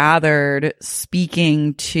gathered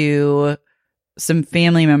speaking to some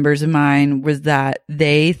family members of mine was that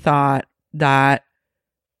they thought that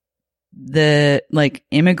the like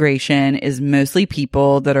immigration is mostly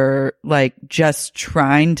people that are like just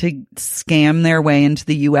trying to scam their way into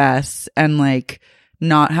the US and like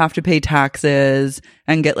not have to pay taxes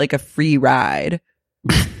and get like a free ride.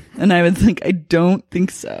 And I was like, I don't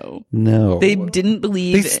think so. No. They didn't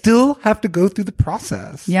believe They still have to go through the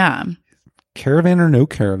process. Yeah. Caravan or no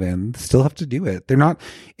caravan, still have to do it. They're not,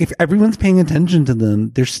 if everyone's paying attention to them,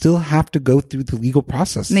 they still have to go through the legal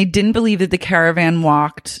process. And they didn't believe that the caravan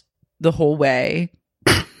walked the whole way.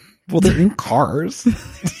 Well, they're in cars.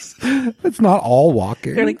 It's not all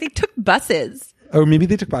walking. They're like, they took buses. Or maybe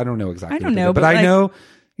they took, I don't know exactly. I don't what they know, did, but I like-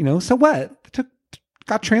 know, so what? They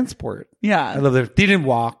got transport. Yeah. I love that. They didn't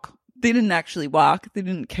walk. They didn't actually walk. They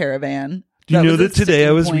didn't caravan. Do you know was a that today I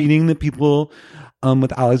sticking was point. reading that people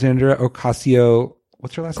with Alexandra Ocasio,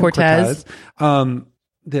 what's her last name? Cortez.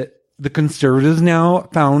 That the conservatives now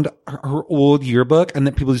found her old yearbook and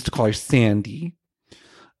that people used to call her Sandy.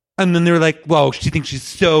 And then they were like, well, she thinks she's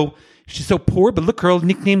so poor, but look, her old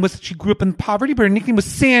nickname was, she grew up in poverty, but her nickname was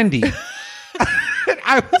Sandy. And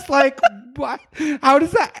I was like, what? How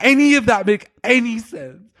does any of that make any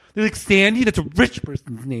sense? They're like, Sandy, that's a rich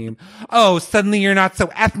person's name. Oh, suddenly you're not so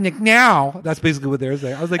ethnic now. That's basically what they were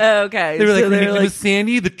saying. I was like, Okay. They were like, so her they were nickname like, was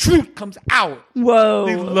Sandy. The truth comes out. whoa.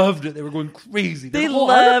 They loved it. They were going crazy. They The whole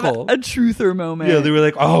love article. a truther moment. Yeah, they were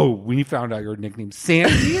like, oh, we found out your nickname's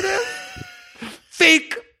Sandy. It is?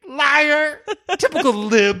 Fake liar. Typical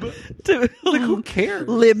lib. Like, who cares?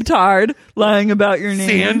 Libtard lying about your name.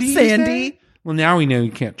 Sandy? you Sandy. say? Well, now we know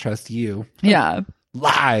you can't trust you. Yeah.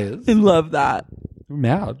 Lies. I love that. We're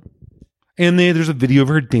mad. And there's a video of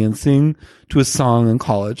her dancing to a song in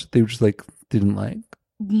college. They were just like, didn't like.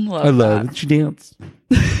 Love I love that. it. She danced.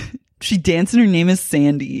 She danced and her name is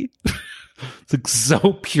Sandy. It's like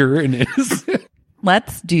so pure and innocent.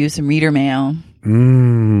 Let's do some reader mail.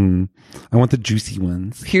 I want the juicy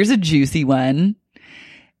ones. Here's a juicy one.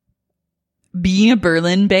 Being a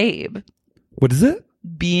Berlin babe. What is it?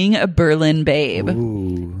 Being a Berlin babe.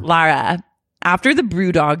 Ooh. Lara, after the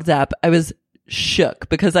Brew Dog's up, I was shook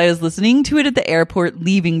because I was listening to it at the airport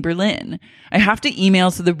leaving Berlin. I have to email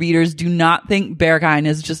so the readers do not think Berghain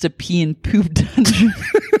is just a pee and poop dungeon.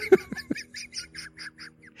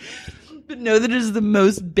 But know that it is the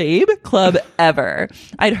most babe club ever.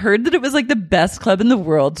 I'd heard that it was like the best club in the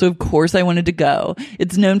world, so of course I wanted to go.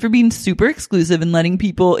 It's known for being super exclusive and letting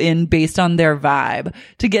people in based on their vibe.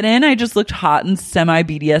 To get in, I just looked hot in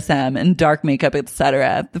semi-BDSM and dark makeup,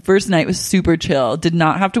 etc. The first night was super chill, did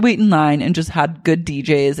not have to wait in line, and just had good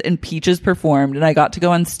DJs, and Peaches performed, and I got to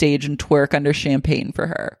go on stage and twerk under champagne for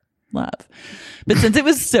her. Love. But since it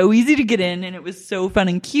was so easy to get in and it was so fun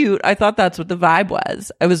and cute, I thought that's what the vibe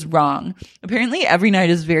was. I was wrong. Apparently every night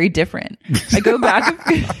is very different. I go back.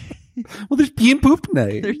 Well, there's pee and poop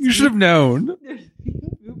night. You should have known.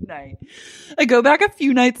 Poop night. I go back a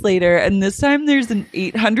few nights later, and this time there's an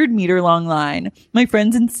 800-meter long line. My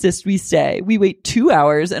friends insist we stay. We wait 2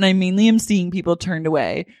 hours, and I mainly am seeing people turned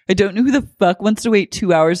away. I don't know who the fuck wants to wait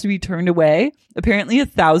 2 hours to be turned away. Apparently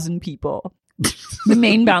 1,000 people. The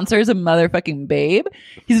main bouncer is a motherfucking babe.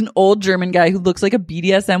 He's an old German guy who looks like a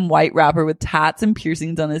BDSM white rapper with tats and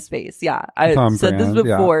piercings on his face. Yeah, I said this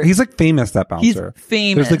before. Yeah. He's like famous, that bouncer. He's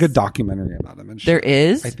famous. There's like a documentary about him. And shit. There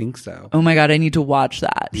is? I think so. Oh my God, I need to watch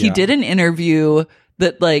that. Yeah. He did an interview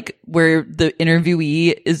that like where the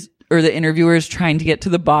interviewee is or the interviewer is trying to get to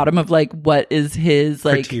the bottom of like what is his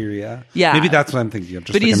like criteria. Yeah. Maybe that's what I'm thinking of.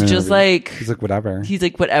 Just but like he's just like he's like whatever. He's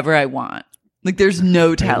like whatever I want. Like there's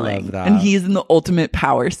no telling. I love that. And he's in the ultimate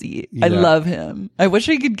power seat. Yeah. I love him. I wish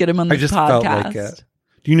I could get him on this I just podcast. felt like it.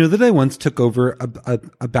 Do you know that I once took over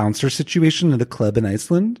a bouncer situation at a club in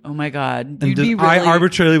Iceland? Oh my God. And I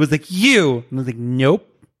arbitrarily was like, you. And I was like, nope,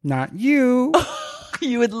 not you.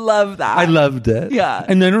 You would love that. I loved it. Yeah.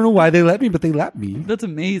 And I don't know why they let me, but they let me. That's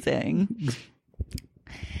amazing.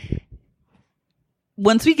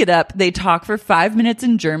 Once we get up, they talk for 5 minutes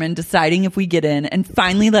in German, deciding if we get in, and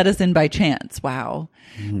finally let us in by chance. Wow.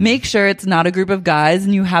 Make sure it's not a group of guys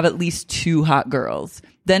and you have at least 2 hot girls.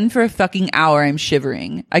 Then for a fucking hour, I'm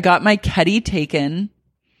shivering. I got my keddy taken.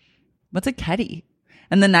 What's a keddy?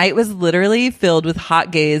 And the night was literally filled with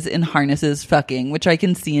hot gays in harnesses fucking, which I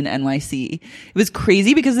can see in NYC. It was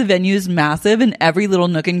crazy because the venue is massive and every little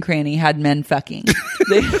nook and cranny had men fucking.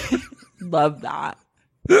 They love that.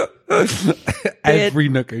 Every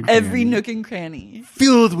nook and cranny. Every nook and cranny.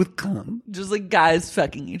 Filled with cum. Just like guys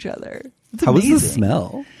fucking each other. It's How was amazing. the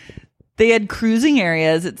smell? They had cruising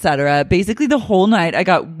areas, etc. Basically the whole night I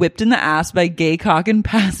got whipped in the ass by gay cock and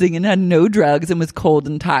passing and had no drugs and was cold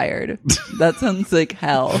and tired. That sounds like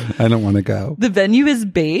hell. I don't want to go. The venue is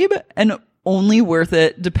babe and only worth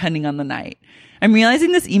it depending on the night. I'm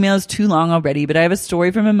realizing this email is too long already, but I have a story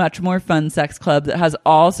from a much more fun sex club that has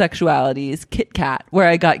all sexualities, Kit Kat, where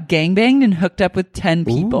I got gangbanged and hooked up with 10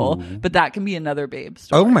 people, but that can be another babe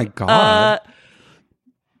story. Oh my God.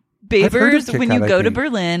 Babers, when you go to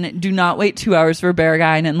Berlin, do not wait 2 hours for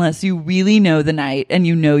Berghain unless you really know the night and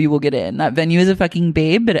you know you will get in. That venue is a fucking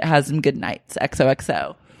babe, but it has some good nights.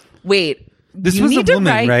 XOXO. Wait. This was a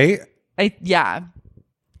woman, right? Yeah.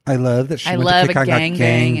 I love that she I went love to a Kit Kat,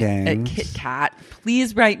 gangbang at Kit Kat.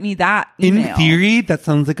 Please write me that email. In theory, that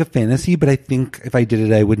sounds like a fantasy, but I think if I did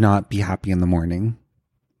it, I would not be happy in the morning.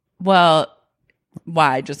 Well,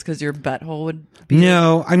 why? Just because your butthole would be...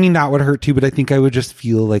 No, I mean, that would hurt too, but I think I would just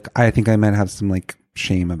feel like, I think I might have some like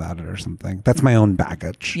shame about it or something. That's my own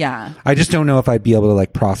baggage. Yeah. I just don't know if I'd be able to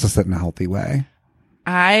like process it in a healthy way.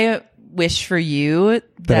 I wish for you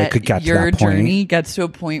that I could get to your that point. journey gets to a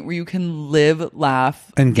point where you can live,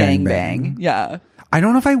 laugh, And gangbang. Yeah. I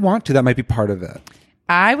don't know if I want to. That might be part of it.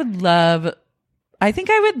 I would love a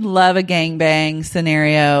gangbang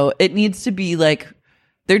scenario. It needs to be like,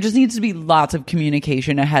 there just needs to be lots of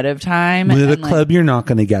communication ahead of time. With a and, like, club, you're not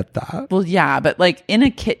going to get that. well, yeah, but like in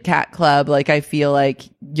a Kit Kat club, like I feel like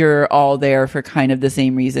you're all there for kind of the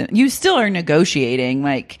same reason. You still are negotiating,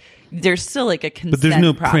 like there's still like a consent But there's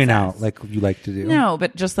no process. printout like you like to do. No,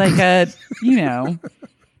 but just like a,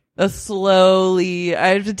 a slowly, I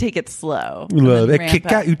have to take it slow. and Love. then At ramp Kit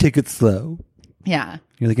Kat, up. you take it slow. Yeah.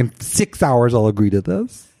 You're like, in 6 hours, I'll agree to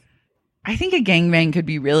this. I think a gangbang could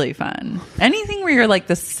be really fun. Anything where you're like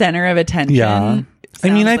the center of attention. Yeah. I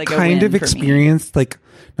mean, sounds I've like a kind win of for me. experienced like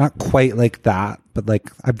not quite like that, but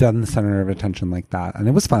like I've done the center of attention like that, and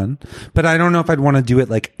it was fun. But I don't know if I'd want to do it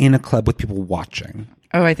like in a club with people watching.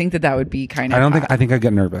 Oh, I think that would be kind of I think I'd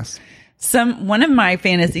get nervous. one of my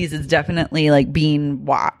fantasies is definitely like being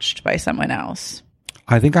watched by someone else.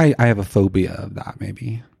 I think I have a phobia of that,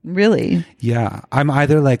 maybe. Really? Yeah. I'm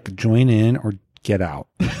either like join in or get out.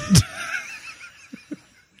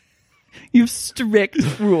 You have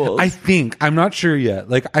strict rules. I think. I'm not sure yet.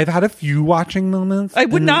 Like, I've had a few watching moments. I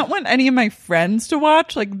would not want any of my friends to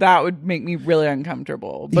watch. Like, that would make me really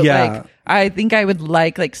uncomfortable. But Yeah. like, I think I would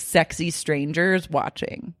like sexy strangers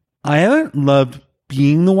watching. I haven't loved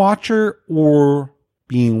being the watcher or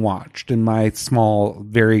being watched in my small,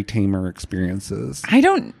 very tamer experiences. I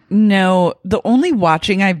don't know. The only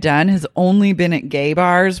watching I've done has only been at gay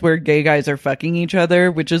bars where gay guys are fucking each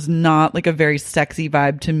other, which is not like a very sexy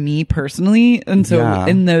vibe to me personally. And so Yeah.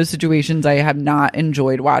 in those situations, I have not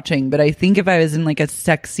enjoyed watching. But I think if I was in like a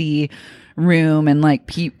sexy room and like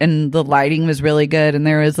and the lighting was really good and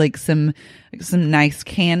there was like some nice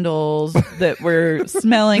candles that were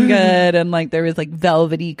smelling good and like there was like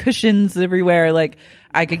velvety cushions everywhere, like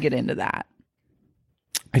I could get into that.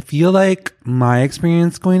 I feel like my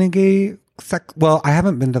experience going to gay sex, well, I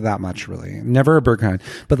haven't been to that much really. Never a Berghain,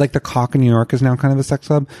 but like the Cock in New York is now kind of a sex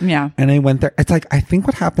club. Yeah. And I went there. It's like, I think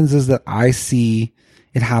what happens is that I see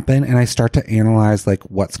it happen and I start to analyze like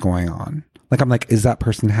what's going on. Like, I'm like, is that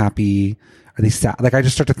person happy? Are they sad? Like, I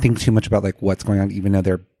just start to think too much about like what's going on, even though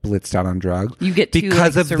they're blitzed out on drugs. You get too,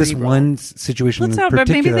 because like, of this cerebral. one situation. Let's in not, but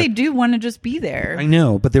maybe particular. they do want to just be there. I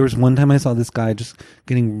know, but there was one time I saw this guy just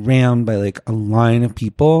getting rammed by like a line of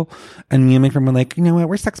people, and me and my friend were like, you know what,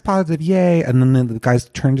 we're sex positive, yay! And then the guy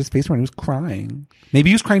turned his face around, he was crying. Maybe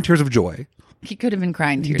he was crying tears of joy. He could have been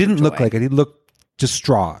crying tears He didn't of look joy. like it. He looked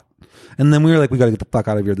distraught. And then we were like, we got to get the fuck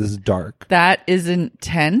out of here. This is dark. That is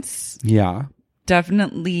intense. Yeah.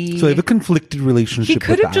 Definitely. So I have a conflicted relationship. He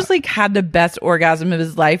could with have just that. like had the best orgasm of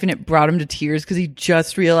his life, and it brought him to tears because he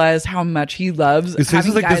just realized how much he loves His face having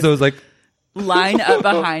was like guys this. I was like, line up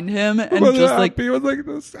behind him and wasn't just like, happy. It was like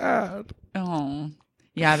so sad. oh,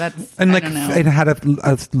 yeah, that's And I like don't know. it had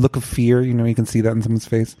a look of fear. You know, you can see that in someone's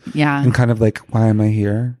face. Yeah. And kind of like, why am I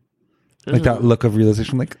here? Like that look of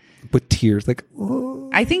realization, like with tears, like. Oh.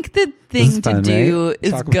 I think the This is thing to fun, do right?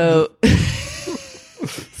 is Talk go.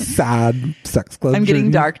 Sad sex club. I'm getting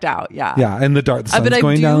journey. darked out. Yeah. Yeah, and the dark. The sun's But I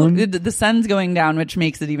going do. down. The sun's going down, which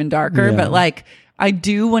makes it even darker. Yeah. But like, I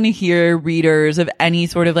do want to hear readers of any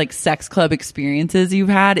sort of like sex club experiences you've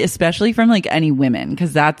had, especially from like any women,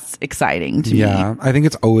 because that's exciting to me. Yeah, I think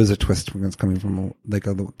it's always a twist when it's coming from like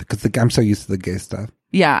because I'm so used to the gay stuff.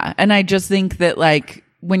 Yeah. And I just think that like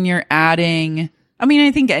when you're adding, I mean,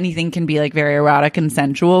 I think anything can be like very erotic and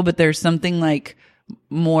sensual, but there's something like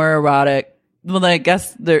more erotic. Well, I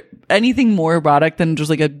guess anything more erotic than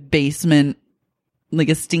just like a basement, like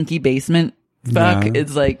a stinky basement fuck Yeah.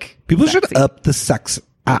 is like People sexy. should up the sex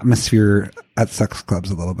atmosphere at sex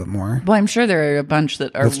clubs a little bit more. Well, I'm sure there are a bunch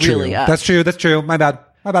that are That's really true. up. That's true. That's true. My bad.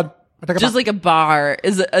 I take it Just back. like a bar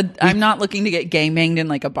is I'm not looking to get gangbanged in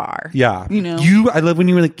like a bar. Yeah. You know? I love when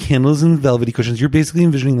you were like candles and velvety cushions. You're basically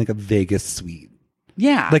envisioning like a Vegas suite.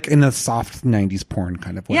 Yeah. Like in a soft 90s porn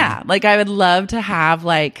kind of way. yeah. Like I would love to have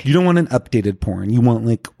like, You don't want an updated porn. You want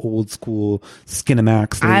like old school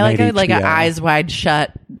Skinamax. I like late a night HBO. eyes wide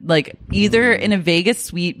shut, like either in a Vegas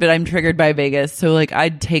suite, but I'm triggered by Vegas. So like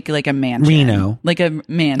I'd take like a mansion. Reno. Like a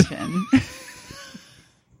mansion.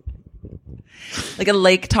 Like a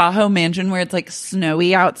Lake Tahoe mansion where it's like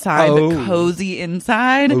snowy outside, Oh. but cozy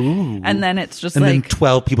inside. Ooh. And then it's just And like then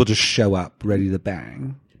 12 people just show up ready to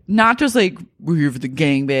bang. not just like we're here for the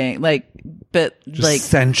gangbang, like, but Just like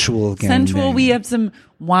sensual gangbang. sensual. We have some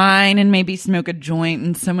wine and maybe smoke a joint,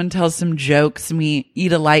 and someone tells some jokes, and we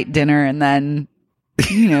eat a light dinner, and then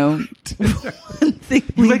you know,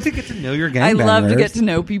 You like to get to know your gangbangers. I love to get to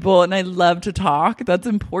know people, and I love to talk. That's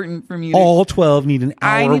important for me. All 12 need an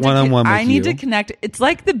hour one-on-one with I need you. to connect. It's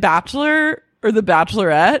like The Bachelor or The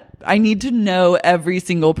Bachelorette. I need to know every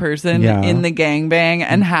single person Yeah. in the gangbang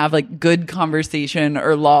and have like good conversation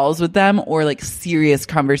or lulls with them, or like serious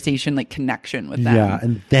conversation, like connection with them. Yeah,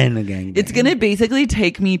 and then a gangbang. It's going to basically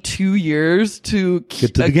take me 2 years to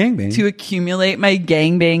Get to the gangbang. to accumulate my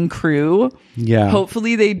gangbang crew. Yeah.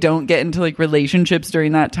 Hopefully they don't get into like relationships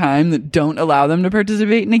during that time that don't allow them to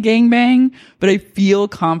participate in a gangbang. But I feel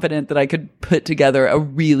confident that I could put together a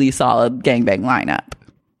really solid gangbang lineup.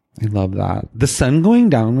 I love that. The sun going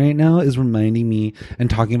down right now is reminding me, and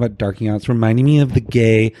talking about darking out, it's reminding me of the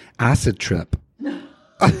gay acid trip.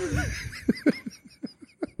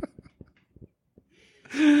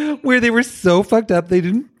 Where they were so fucked up they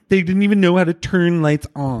didn't even know how to turn lights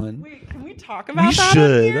on. Wait, can we talk about We that on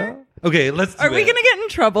should. here? Okay, let's do Are we it. going to get in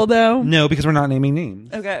trouble though? No, because we're not naming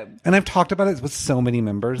names. Okay. And I've talked about it with so many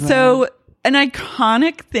members now. So an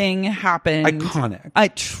iconic thing happened. Iconic.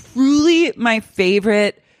 Truly my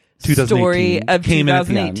favorite story 2018. of Came in at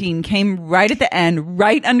the 2018 came right at the end,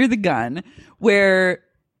 right under the gun, where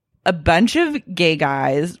a bunch of gay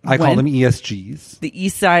guys. I call went- them ESGs. The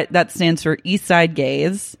East Side, that stands for East Side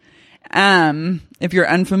Gays. If you're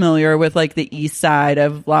unfamiliar with like the East Side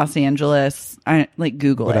of Los Angeles, like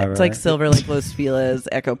Google it. Whatever. It's like Silver Lake, Los Feliz,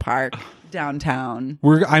 Echo Park, downtown.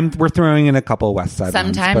 We're throwing in a couple West Side.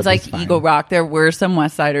 Sometimes ones, but like it's fine. Eagle Rock, there were some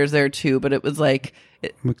West Siders there too, but it was like the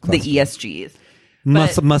Cluster. ESGs.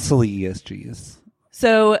 Muscly ESGs.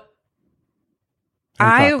 So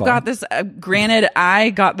I Crackle. got this, granted, I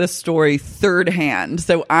got this story third hand,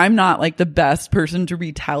 so I'm not like the best person to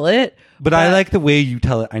retell it. But I like the way you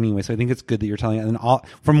tell it anyway, so I think it's good that you're telling it. And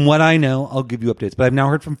from what I know, I'll give you updates. But I've now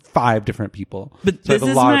heard from 5 different people. But So I this have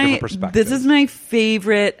a is lot of my different perspectives. this is my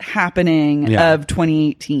favorite happening Yeah. of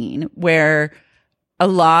 2018, where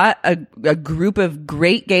a group of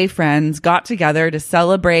great gay friends got together to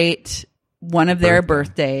celebrate one of their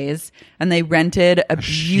birthdays, and they rented a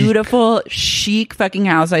beautiful chic fucking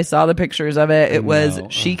house. I saw the pictures of it. It was know.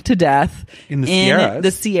 chic to death In the Sierras.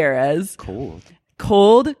 The Sierras. Cold.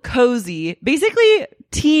 Cozy, basically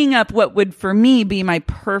teeing up what would for me be my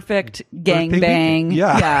perfect gangbang. weekend.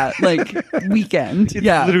 Yeah. Like weekend. It's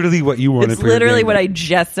yeah. literally what you wanted. It's for your literally game. what I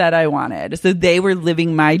just said I wanted. So they were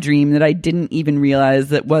living my dream that I didn't even realize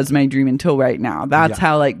that was my dream until right now. That's Yeah.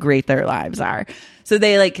 how like great their lives are. So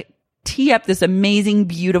they like tee up this amazing,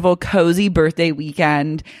 beautiful, cozy birthday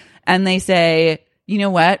weekend. And they say, you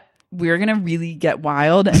know what? We're going to really get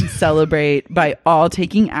wild and celebrate by all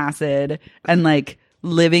taking acid and like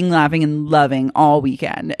living, laughing, and loving all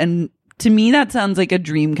weekend. And to me, that sounds like a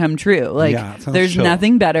dream come true. Like Yeah, it sounds there's chill.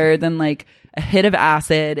 nothing better than like a hit of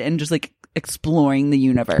acid and just like exploring the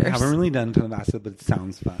universe. I haven't really done a ton of acid, but it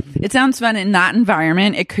sounds fun. It sounds fun in that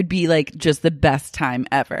environment. It could be like just the best time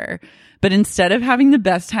ever. But instead of having the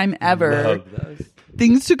best time ever, Love those.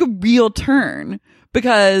 things took a real turn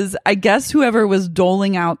because I guess whoever was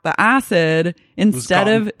doling out the acid instead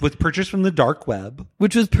of was purchased from the dark web.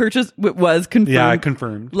 which was purchased was confirmed. Yeah,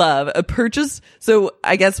 confirmed. Love a purchase. So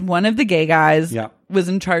I guess one of the gay guys Yeah. was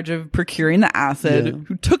in charge of procuring the acid, Yeah.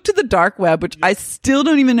 who took to the dark web, which I still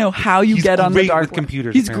don't even know how you He's get on the great dark with web.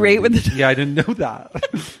 computers. He's great with apparently. the Yeah, I didn't know that.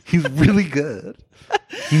 He's really good.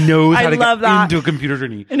 He knows I how to love get that. into a computer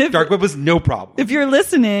journey. And if- dark web was no problem. If you're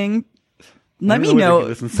listening, let me I don't whether know. you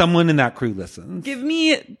listen. Someone in that crew listens. Give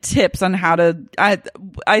me tips on how to.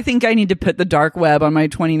 I think I need to put the dark web on my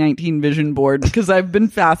 2019 vision board because I've been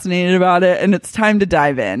fascinated about it, and it's time to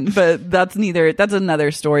dive in. But that's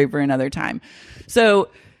another story for another time. So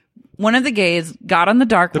one of the gays got on the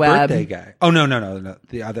dark The web birthday guy. Oh no.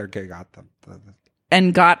 The other guy got them.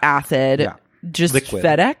 and got acid. Yeah. Just Liquid.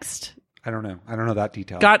 FedExed. I don't know that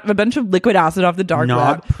detail. Got a bunch of liquid acid off the dark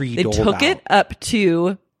Not web. They pre-doled took it out. up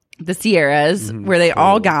to the Sierras Mm-hmm. where they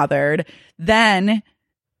all gathered. Then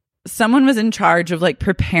someone was in charge of like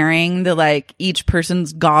preparing the like each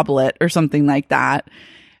person's goblet or something like that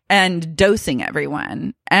and dosing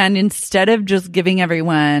everyone. And instead of just giving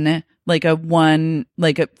everyone like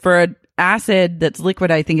for a acid that's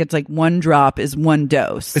liquid, I think it's like 1 drop is 1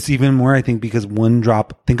 dose. It's even more, I think, because 1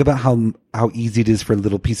 drop. Think about how easy it is for a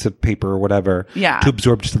little piece of paper or whatever Yeah. to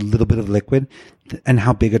absorb just a little bit of liquid, and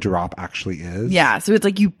how big a drop actually is. Yeah. So it's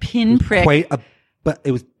like you pinprick. But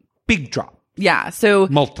it was big drop. Yeah. So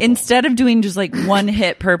Multiple. instead of doing just like 1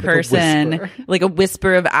 hit per person, whisper. like a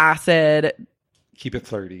whisper of acid, Keep it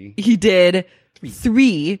flirty. he did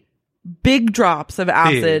 3 big drops of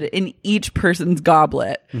acid in each person's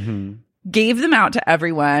goblet. Mm-hmm. Gave them out to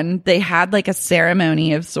everyone. They had like a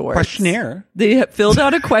ceremony of sorts. Questionnaire. They filled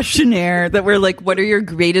out a questionnaire that were like, what are your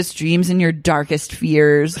greatest dreams and your darkest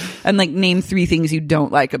fears? And like, name 3 things you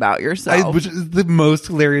don't like about yourself. Which is the most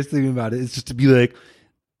hilarious thing about it is just to be like,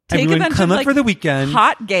 Take a everyone bunch come of, up like, for the weekend,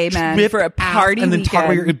 hot gay men rip for a ass, party and then talk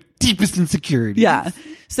about your weekend. deepest insecurities. Yeah.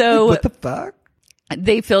 So Like, what the fuck?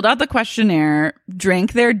 they filled out the questionnaire,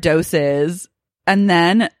 drank their doses, and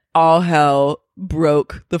then all hell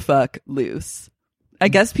broke the fuck loose. I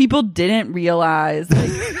guess people didn't realize,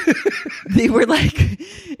 like, they were like,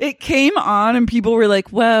 it came on and people were like,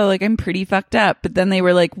 whoa, like, I'm pretty fucked up. But then they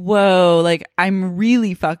were like, whoa, like, I'm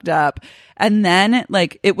really fucked up. And then,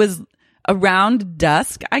 like, it was around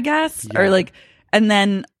dusk, I guess, or like, and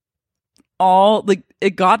then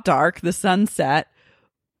it got dark, the sun set.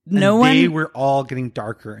 They were all getting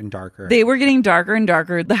darker and darker. They were getting darker and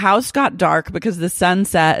darker. The house got dark because the sun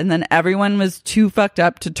set, and then everyone was too fucked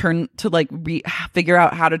up to figure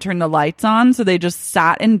out how to turn the lights on. So they just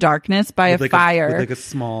sat in darkness by With a like fire. with like a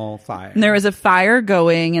small fire. And there was a fire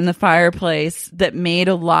going in the fireplace that made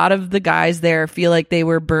a lot of the guys there feel like they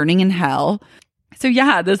were burning in hell. So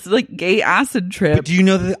yeah, this like gay acid trip. But do you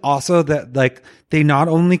know that also that like they not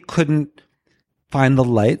only couldn't find the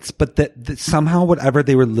lights, but that somehow whatever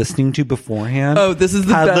they were listening to beforehand. Oh, this is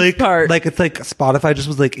the best like, part. Like it's like Spotify just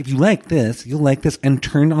was like, if you like this, you'll like this, and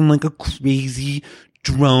turned on like a crazy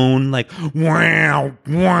drone, like wow,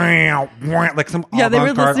 wow, wow, like some yeah, they were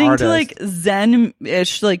avant-garde listening artist. to like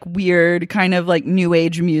Zen-ish, like weird kind of like new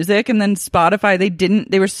age music, and then Spotify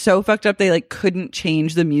they were so fucked up they like couldn't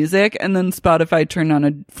change the music, and then Spotify turned on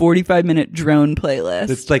a 45-minute drone playlist.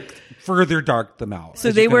 It's like further darked them out. So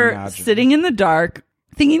as they you can were imagine. sitting in the dark,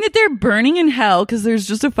 thinking that they're burning in hell because there's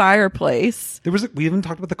just a fireplace. We even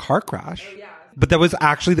talked about the car crash. Oh, yeah. But that was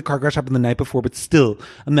actually the car crash happened the night before. But still,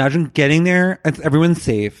 imagine getting there. Everyone's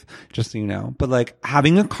safe, just so you know. But like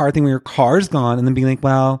having a car thing where your car's gone and then being like,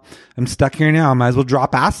 well, I'm stuck here now. I might as well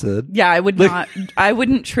drop acid. Yeah, I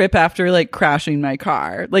wouldn't trip after like crashing my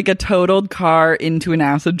car. Like a totaled car into an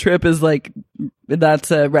acid trip is like, that's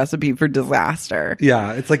a recipe for disaster.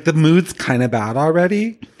 Yeah, it's like the mood's kind of bad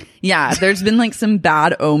already. Yeah, there's been like some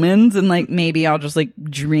bad omens, and like maybe I'll just like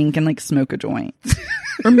drink and like smoke a joint.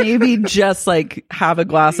 Or maybe just like have a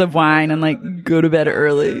glass of wine and like go to bed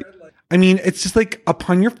early. I mean, it's just like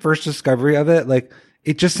upon your first discovery of it, like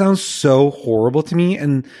it just sounds so horrible to me.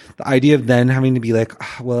 And the idea of then having to be like,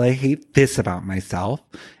 well, I hate this about myself.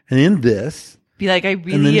 And in this, Be like, I and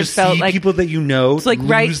then really have just felt see like people that you know it's like lose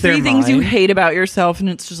write their 3 things you mind. hate about yourself, and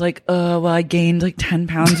it's just like, oh, well, I gained like 10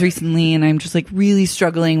 pounds recently, and I'm just like really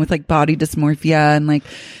struggling with like body dysmorphia, and like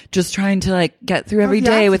just trying to like get through every the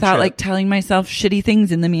day acid without trip. like telling myself shitty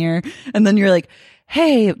things in the mirror. And then you're like,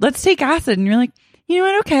 hey, let's take acid, and you're like, you know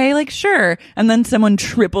what? Okay, like sure. And then someone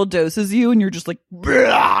triple doses you, and you're just like,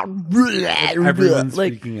 Everyone's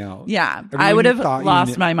like, freaking out. yeah, Everyone I would have thought you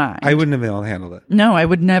lost knew- my mind. I wouldn't have been able to handle it. No, I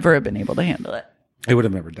would never have been able to handle it. I would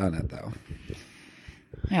have never done it though.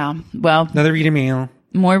 Yeah. Well, Another reader mail.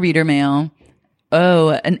 more reader mail. Oh,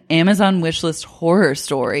 an Amazon wishlist horror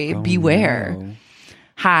story. Beware. No.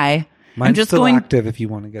 Hi. Mine's I'm just still going. active if you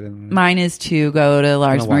want to get in. Mine is to go to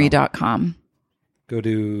larsmarie.com. Go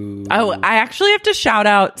to Oh, I actually have to shout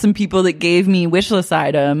out some people that gave me wishlist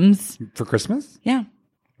items. for Christmas. Yeah.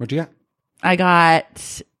 What'd you get? I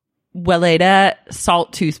got Weleda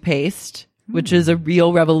salt toothpaste, which is a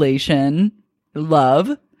real revelation.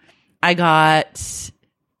 Love. I got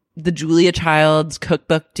the Julia Childs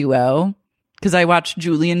cookbook duo because I watched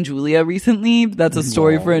Julie and Julia recently. That's a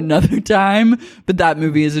story for another time, but that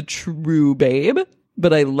movie is a true babe,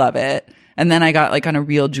 but I love it. And then I got like on a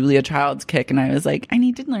real Julia Childs kick, and I was like, I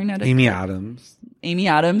need to learn how to Amy Adams. Amy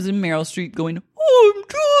Adams and Meryl Streep going, oh, I'm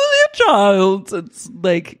Julia Childs. It's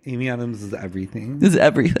like, Amy Adams is everything. is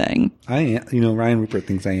everything. I am. You know, Ryan Rupert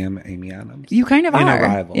thinks I am Amy Adams. You kind of in are.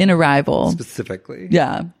 Arrival. In Arrival. Specifically.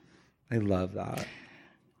 Yeah. I love that.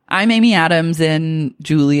 I'm Amy Adams in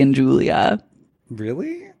Julie and Julia.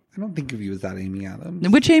 Really? I don't think of you as that Amy Adams.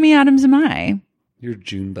 Which Amy Adams am I? You're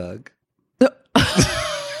Junebug.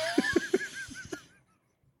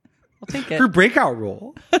 I'll take it. Her breakout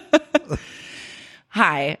role.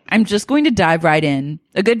 Hi, I'm just going to dive right in.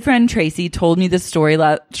 A good friend, Tracy, told me this story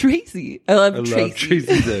Tracy. I love Tracy. Love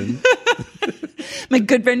Tracy's in. My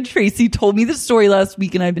good friend Tracy told me this story last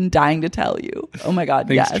week, and I've been dying to tell you. Oh my God,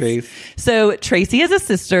 Thanks, yes. Trace. So Tracy has a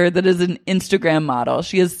sister that is an Instagram model.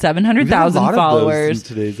 She has We've had a 700,000 lot of those followers in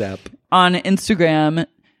today's app. on Instagram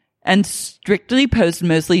and strictly posts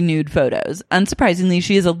mostly nude photos. Unsurprisingly,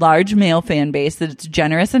 she has a large male fan base that it's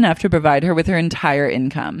generous enough to provide her with her entire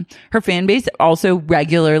income. Her fan base also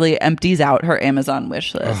regularly empties out her Amazon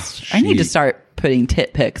wish list. I need to start putting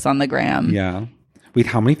tit pics on the gram. Yeah. Wait,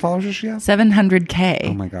 how many followers does she have?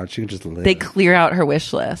 700K. Oh my God, she can just live. They clear out her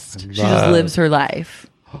wish list. She just love- lives her life.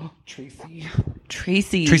 Tracy.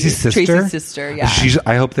 Tracy's sister? Tracy's sister, yeah.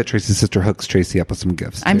 I hope that Tracy's sister hooks Tracy up with some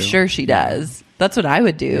gifts. I'm too. sure she does. That's what I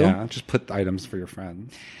would do. Yeah, just put items for your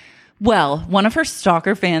friends. Well, one of her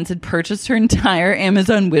stalker fans had purchased her entire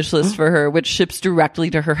Amazon wishlist for her, which ships directly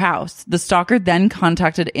to her house. The stalker then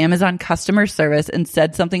contacted Amazon customer service and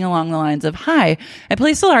said something along the lines of, "Hi, I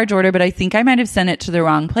placed a large order, but I think I might have sent it to the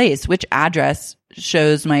wrong place. Which address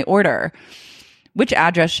shows my order?" Which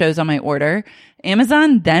address shows on my order?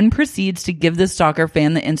 Amazon then proceeds to give the stalker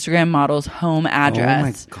fan the Instagram model's home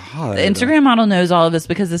address. Oh my God. The Instagram model knows all of this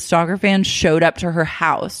because the stalker fan showed up to her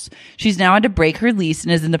house. She's now had to break her lease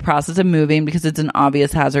and is in the process of moving because it's an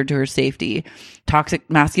obvious hazard to her safety. Toxic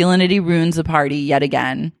masculinity ruins the party yet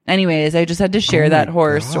again. Anyways, I just had to share that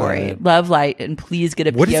horror God. story. Love, light, and please get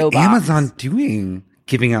a What is PO box. Amazon doing?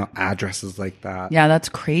 Giving out addresses like that. Yeah, that's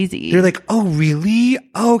crazy. They're like, oh, really?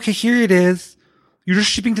 Oh, okay, here it is. You're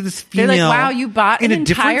just shipping to this They're female. like, wow, you bought in an a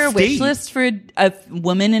different entire wish state. list for a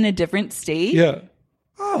woman in a different state? Yeah.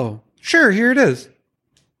 Oh, sure. Here it is.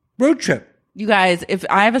 Road trip. You guys, if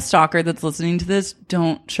I have a stalker that's listening to this,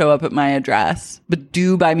 don't show up at my address, but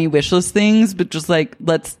do buy me wish list things, but just like,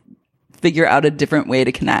 let's figure out a different way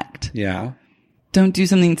to connect. Yeah. Don't do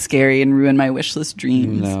something scary and ruin my wish list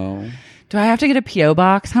dreams. No. Do I have to get a P.O.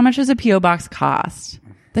 box? How much does a P.O. box cost?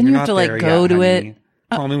 Then You're you have to not like there go yet, to honey. it.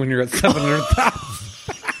 Call me when you're at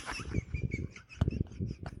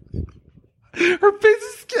 700,000. Her face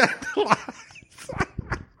is scandalized.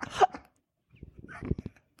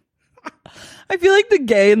 I feel like the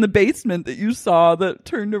gay in the basement that you saw that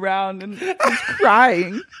turned around and was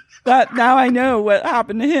crying. That now I know what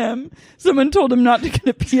happened to him. Someone told him not to get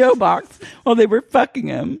a P.O. box while they were fucking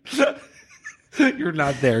him. You're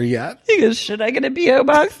not there yet. He goes, should I get a P.O.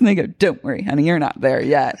 box? And they go, don't worry, honey, you're not there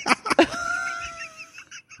yet.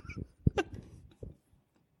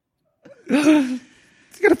 You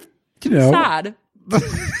gotta, Sad.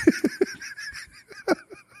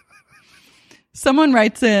 Someone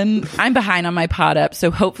writes in, I'm behind on my pod up, so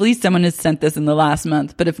hopefully someone has sent this in the last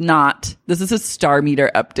month. But if not, this is a Star Meter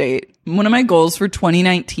update. One of my goals for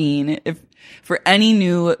 2019, if for any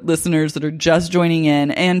new listeners that are just joining in,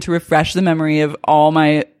 and to refresh the memory of all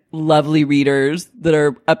my lovely readers that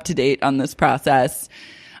are up to date on this process,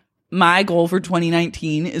 my goal for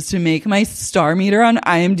 2019 is to make my Star Meter on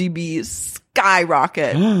IMDb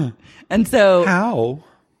skyrocket. And so How?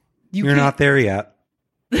 You're can- not there yet.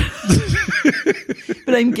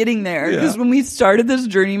 but I'm getting there because when we started this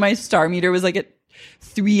journey, my Star Meter was like at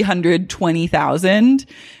 320,000,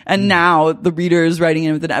 and now the reader is writing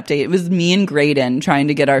in with an update. It was me and Graydon trying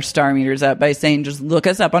to get our Star Meters up by saying, just look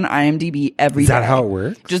us up on IMDb every day. Is that how it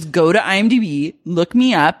works? Just go to IMDb, look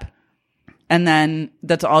me up, and then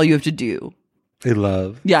that's all you have to do. I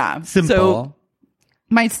love. Yeah. Simple. So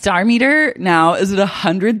my Star Meter now is at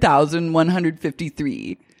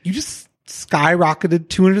 100,153. You just skyrocketed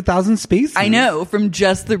 200,000 spaces. I know, from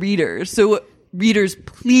just the readers. So readers,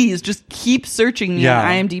 please just keep searching me on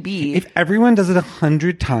IMDb. If everyone does it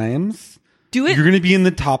 100 times, Do it. you're going to be in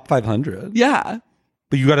the top 500. Yeah.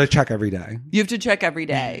 But you got to check every day. You have to check every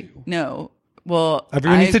day. No. Well,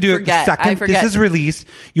 Everyone needs to do it the I second forget. this is released.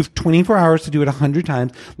 You have 24 hours to do it 100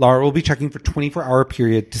 times. Laura will be checking for 24-hour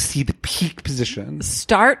period to see the peak position.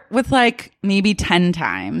 Start with like maybe 10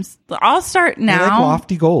 times. I'll start I now. like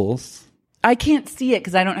lofty goals. I can't see it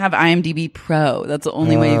because I don't have IMDb Pro. That's the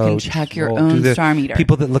only way you can check your well, do own the Star Meter.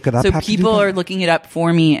 people that look it up So have to do people that? are looking it up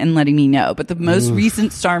for me and letting me know. But the most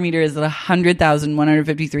recent Star Meter is at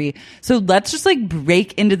 100,153. So let's just like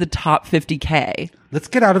break into the top 50K. Let's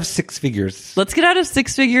get out of six figures. Let's get out of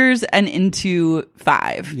six figures and into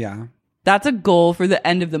 5. Yeah. That's a goal for the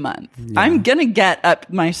end of the month. I'm going to get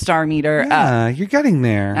up my Star Meter up. Yeah, you're getting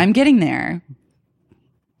there. I'm getting there.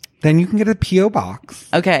 Then you can get a P.O. box.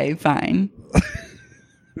 Okay, fine.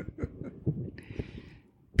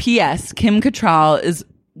 P.S. Kim Cattrall is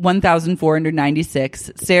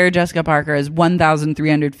 1,496. Sarah Jessica Parker is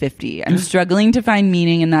 1,350. I'm struggling to find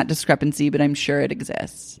meaning in that discrepancy, but I'm sure it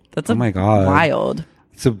exists. That's Oh my God. wild.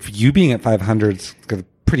 So you being at 500 is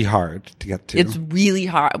pretty hard to get to. It's really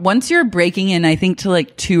hard. Once you're breaking in, I think, to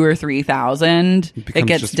like 2,000 or 3,000, it becomes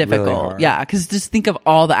gets just really difficult. hard. Yeah, because just think of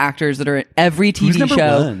all the actors that are in every Who's TV number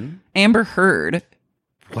show. one? Amber Heard,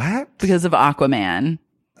 What? because of Aquaman.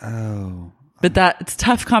 Oh. But it's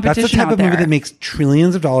tough That's competition the type out of there. movie that makes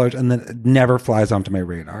trillions of dollars and then it never flies onto my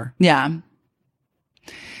radar. Yeah.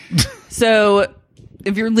 So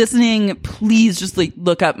if you're listening, please just like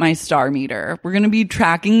look up my Star Meter. We're going to be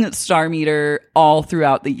tracking Star Meter all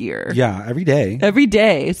throughout the year. Yeah, every day. Every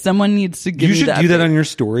day, someone needs to give You me should the do that update. on your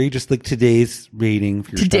story, just like today's rating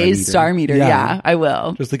for your Today's Star Meter. Yeah, I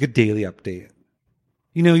will. Just like a daily update.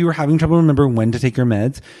 You know, you were having trouble remembering when to take your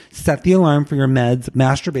meds. Set the alarm for your meds,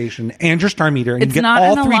 masturbation, and your Star Meter, and It's you get not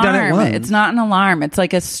all an three done at alarm. once. It's not an alarm. It's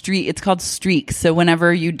like a streak. It's called Streaks. So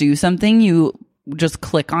whenever you do something, you just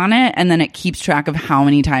click on it and then it keeps track of how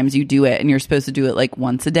many times you do it. And you're supposed to do it like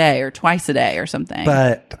once a day or twice a day or something.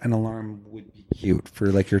 But an alarm would be cute for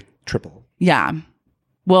like your triple. Yeah.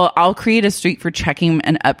 Well, I'll create a streak for checking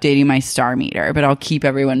and updating my Star Meter, but I'll keep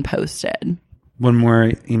everyone posted. One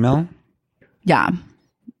more email. Yeah.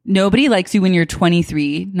 Nobody likes you when you're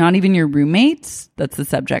 23, not even your roommates. That's the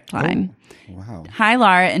subject line. Wow. Hi,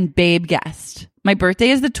 Laura and babe guest. My birthday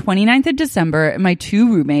is the 29th of December, and my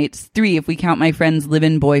 2 roommates, 3 if we count my friend's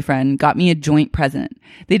live-in boyfriend, got me a joint present.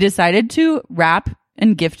 They decided to wrap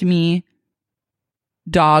and gift me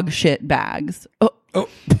dog shit bags. Oh.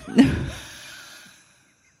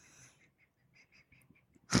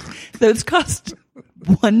 Those cost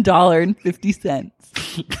 $1.50.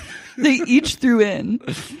 They each threw in.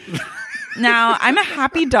 Now, I'm a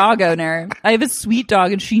happy dog owner. I have a sweet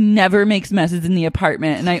dog and she never makes messes in the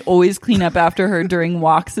apartment, and I always clean up after her during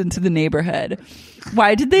walks into the neighborhood.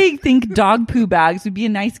 Why did they think dog poo bags would be a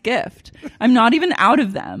nice gift? I'm not even out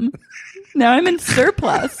of them. Now I'm in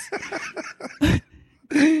surplus.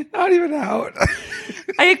 Not even out.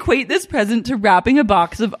 I equate this present to wrapping a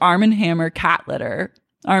box of Arm & Hammer cat litter.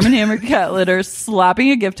 Arm & Hammer cat litter,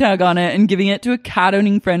 slapping a gift tag on it, and giving it to a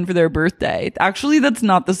cat-owning friend for their birthday. Actually, that's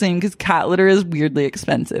not the same because cat litter is weirdly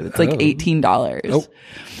expensive. It's like $18. Oh.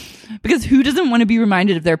 Because who doesn't want to be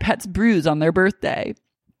reminded of their pet's bruise on their birthday?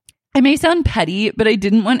 I may sound petty, but I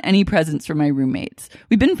didn't want any presents for my roommates.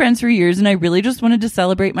 We've been friends for years, and I really just wanted to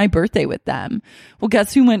celebrate my birthday with them. Well,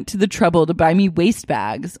 guess who went to the trouble to buy me waste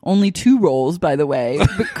bags? Only 2 rolls, by the way,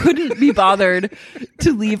 but couldn't be bothered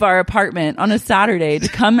to leave our apartment on a Saturday to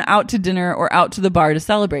come out to dinner or out to the bar to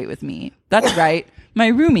celebrate with me. That's right. My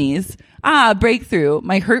roomies. Breakthrough.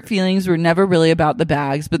 My hurt feelings were never really about the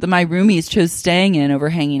bags, but my roomies chose staying in over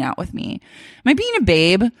hanging out with me. Am I being a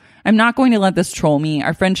babe? I'm not going to let this troll me.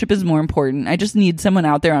 Our friendship is more important. I just need someone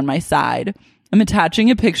out there on my side. I'm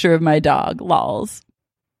attaching a picture of my dog. Lols.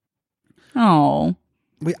 Oh.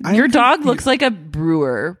 Wait, your dog looks like a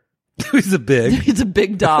brewer. He's a big. He's a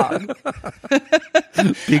big dog.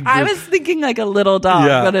 Big I was thinking like a little dog,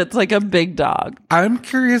 but it's like a big dog. I'm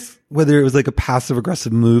curious whether it was like a passive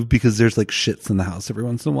aggressive move because there's like shits in the house every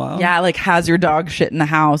once in a while. Yeah, like has your dog shit in the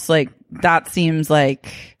house. Like that seems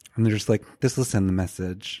like... And they're just like, this will send the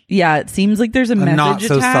message. Yeah, it seems like there's a message not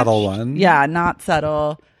so attached. subtle one. Yeah, not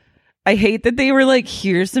subtle. I hate that they were like,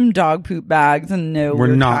 here's some dog poop bags and no, we're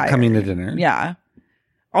not tired. coming to dinner. Yeah.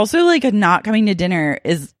 Also, like a not coming to dinner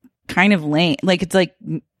is kind of lame. Like it's like,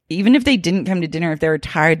 even if they didn't come to dinner, if they were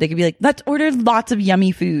tired, they could be like, let's order lots of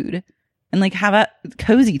yummy food and like have a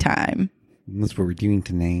cozy time. That's what we're doing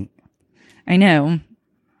tonight. I know.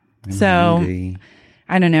 I'm so hungry.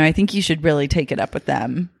 I don't know. I think you should really take it up with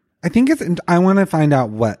them. I think I want to find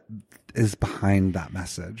out what is behind that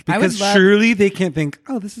message because surely they can't think,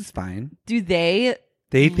 oh, this is fine. Do they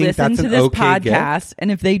think listen that's to an this okay podcast? gift?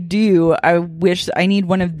 And if they do, I need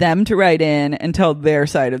one of them to write in and tell their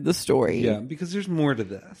side of the story. Yeah, because there's more to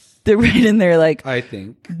this. They're right in there like, I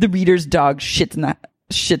think the reader's dog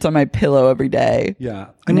shits on my pillow every day. Yeah.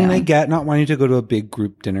 I mean, I get not wanting to go to a big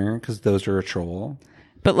group dinner because those are a troll.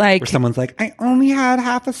 But like, where someone's like, I only had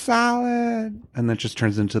half a salad. And that just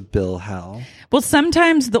turns into bill hell. Well,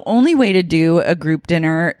 sometimes the only way to do a group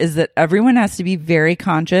dinner is that everyone has to be very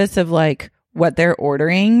conscious of like what they're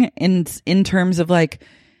ordering in terms of like,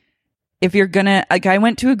 if you're gonna, like I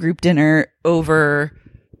went to a group dinner over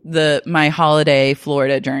my holiday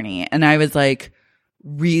Florida journey and I was like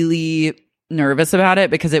really nervous about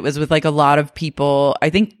it because it was with like a lot of people.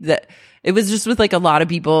 I think that it was just with like a lot of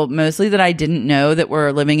people, mostly that I didn't know that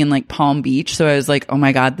were living in like Palm Beach. So I was like, oh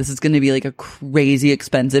my God, this is going to be like a crazy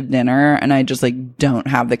expensive dinner. And I just like don't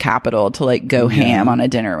have the capital to like go ham on a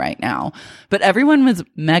dinner right now. But everyone was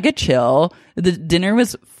mega chill. The dinner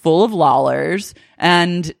was full of lollers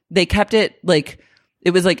and they kept it like,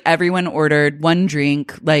 it was like everyone ordered one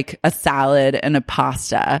drink, like a salad and a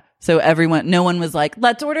pasta. So no one was like,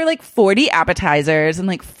 let's order like 40 appetizers and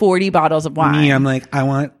like 40 bottles of wine. Me, I'm like, I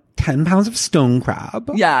want 10 pounds of stone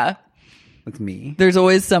crab. Yeah. That's me. There's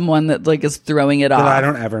always someone that like is throwing it off. But I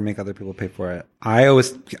don't ever make other people pay for it. I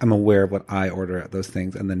always am aware of what I order at those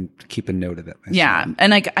things and then keep a note of it myself. Yeah.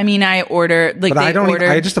 And like, I mean, I order like, but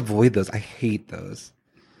I just avoid those. I hate those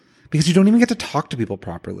because you don't even get to talk to people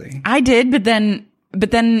properly. I did, but then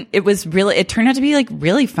it turned out to be like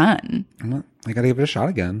really fun. I gotta give it a shot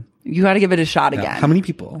again. You got to give it a shot again. How many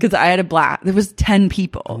people? Because I had a blast. There was 10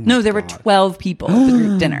 people. No, there were 12 people at the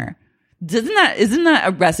group dinner. Isn't that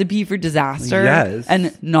a recipe for disaster? Yes.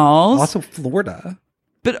 And nulls. Also Florida.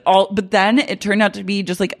 But then it turned out to be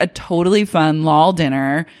just like a totally fun lol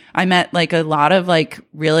dinner. I met like a lot of like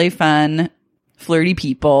really fun, flirty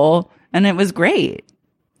people, and it was great.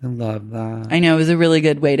 I love that. I know it was a really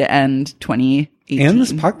good way to end 2018. And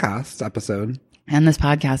this podcast episode.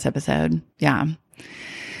 Yeah.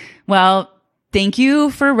 Well, thank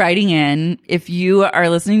you for writing in. If you are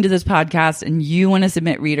listening to this podcast and you want to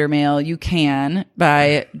submit reader mail, you can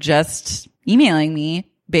by just emailing me,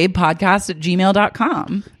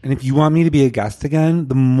 babepodcast@gmail.com. And if you want me to be a guest again,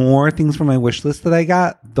 the more things from my wish list that I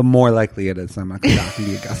got, the more likely it is I'm not going to back and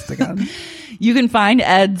be a guest again. You can find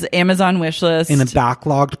Ed's Amazon wish list in a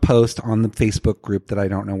backlogged post on the Facebook group that I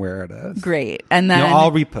don't know where it is. Great. And then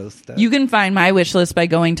I'll repost it. You can find my wish list by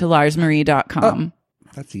going to larsmarie.com.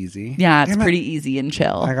 That's easy. Yeah, it's Damn it. pretty easy and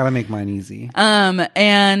chill. I gotta make mine easy.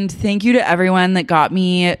 And thank you to everyone that got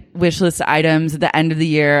me wishlist items at the end of the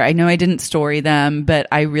year. I know I didn't story them, but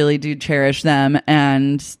I really do cherish them,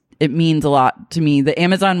 and it means a lot to me. The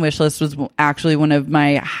Amazon wishlist was actually one of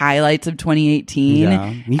my highlights of 2018.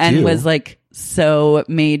 Yeah, me too. And was like so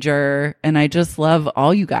major, and I just love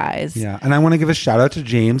all you guys. Yeah, and I want to give a shout out to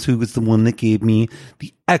James, who was the one that gave me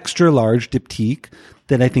the extra large diptyque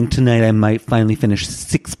that I think tonight I might finally finish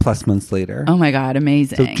 6+ months later. Oh my God,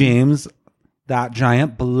 amazing. So James, that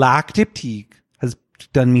giant black diptyque has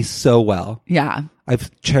done me so well. Yeah.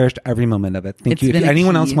 I've cherished every moment of it. Thank It's you. If been a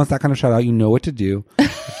anyone else key. wants that kind of shout out, you know what to do.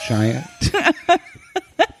 Giant.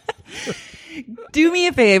 Do me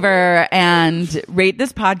a favor and rate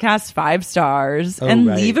this podcast 5 stars Oh, and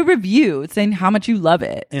right. leave a review saying how much you love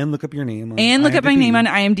it. And look up your name. And look up my name on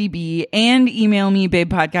IMDb and email me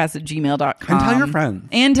babepodcast@gmail.com. And tell your friends.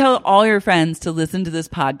 And tell all your friends to listen to this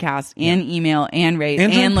podcast and email and rate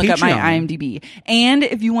And and join look up my Patreon. IMDb. And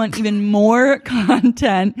if you want even more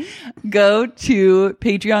content, go to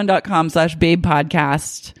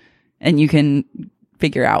patreon.com/babepodcast and you can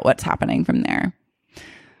figure out what's happening from there.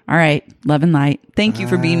 All right. Love and light. Thank you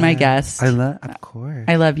for being my guest. Of course.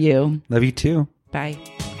 I love you. Love you too. Bye.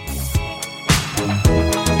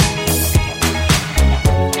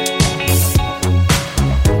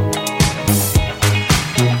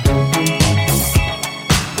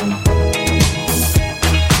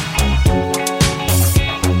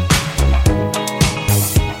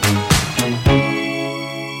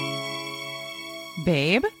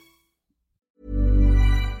 Babe?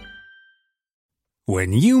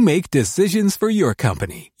 When you make decisions for your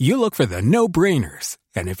company, you look for the no-brainers.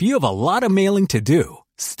 And if you have a lot of mailing to do,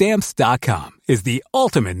 Stamps.com is the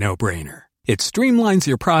ultimate no-brainer. It streamlines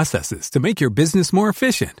your processes to make your business more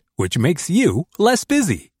efficient, which makes you less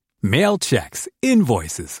busy. Mail checks,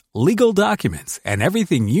 invoices, legal documents, and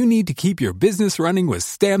everything you need to keep your business running with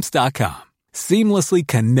Stamps.com. Seamlessly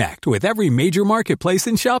connect with every major marketplace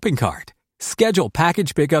and shopping cart. Schedule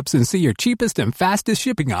package pickups and see your cheapest and fastest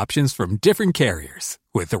shipping options from different carriers,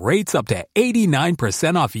 with rates up to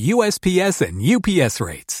 89% off USPS and UPS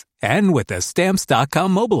rates. And with the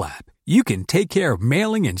Stamps.com mobile app, you can take care of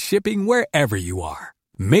mailing and shipping wherever you are.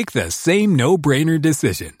 Make the same no-brainer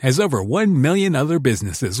decision as over 1 million other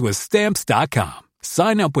businesses with Stamps.com.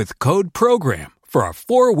 Sign up with code PROGRAM for a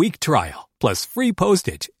 4-week trial, plus free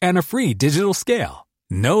postage and a free digital scale.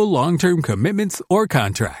 No long-term commitments or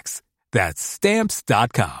contracts. That's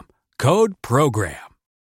Stamps.com. Code PROGRAM.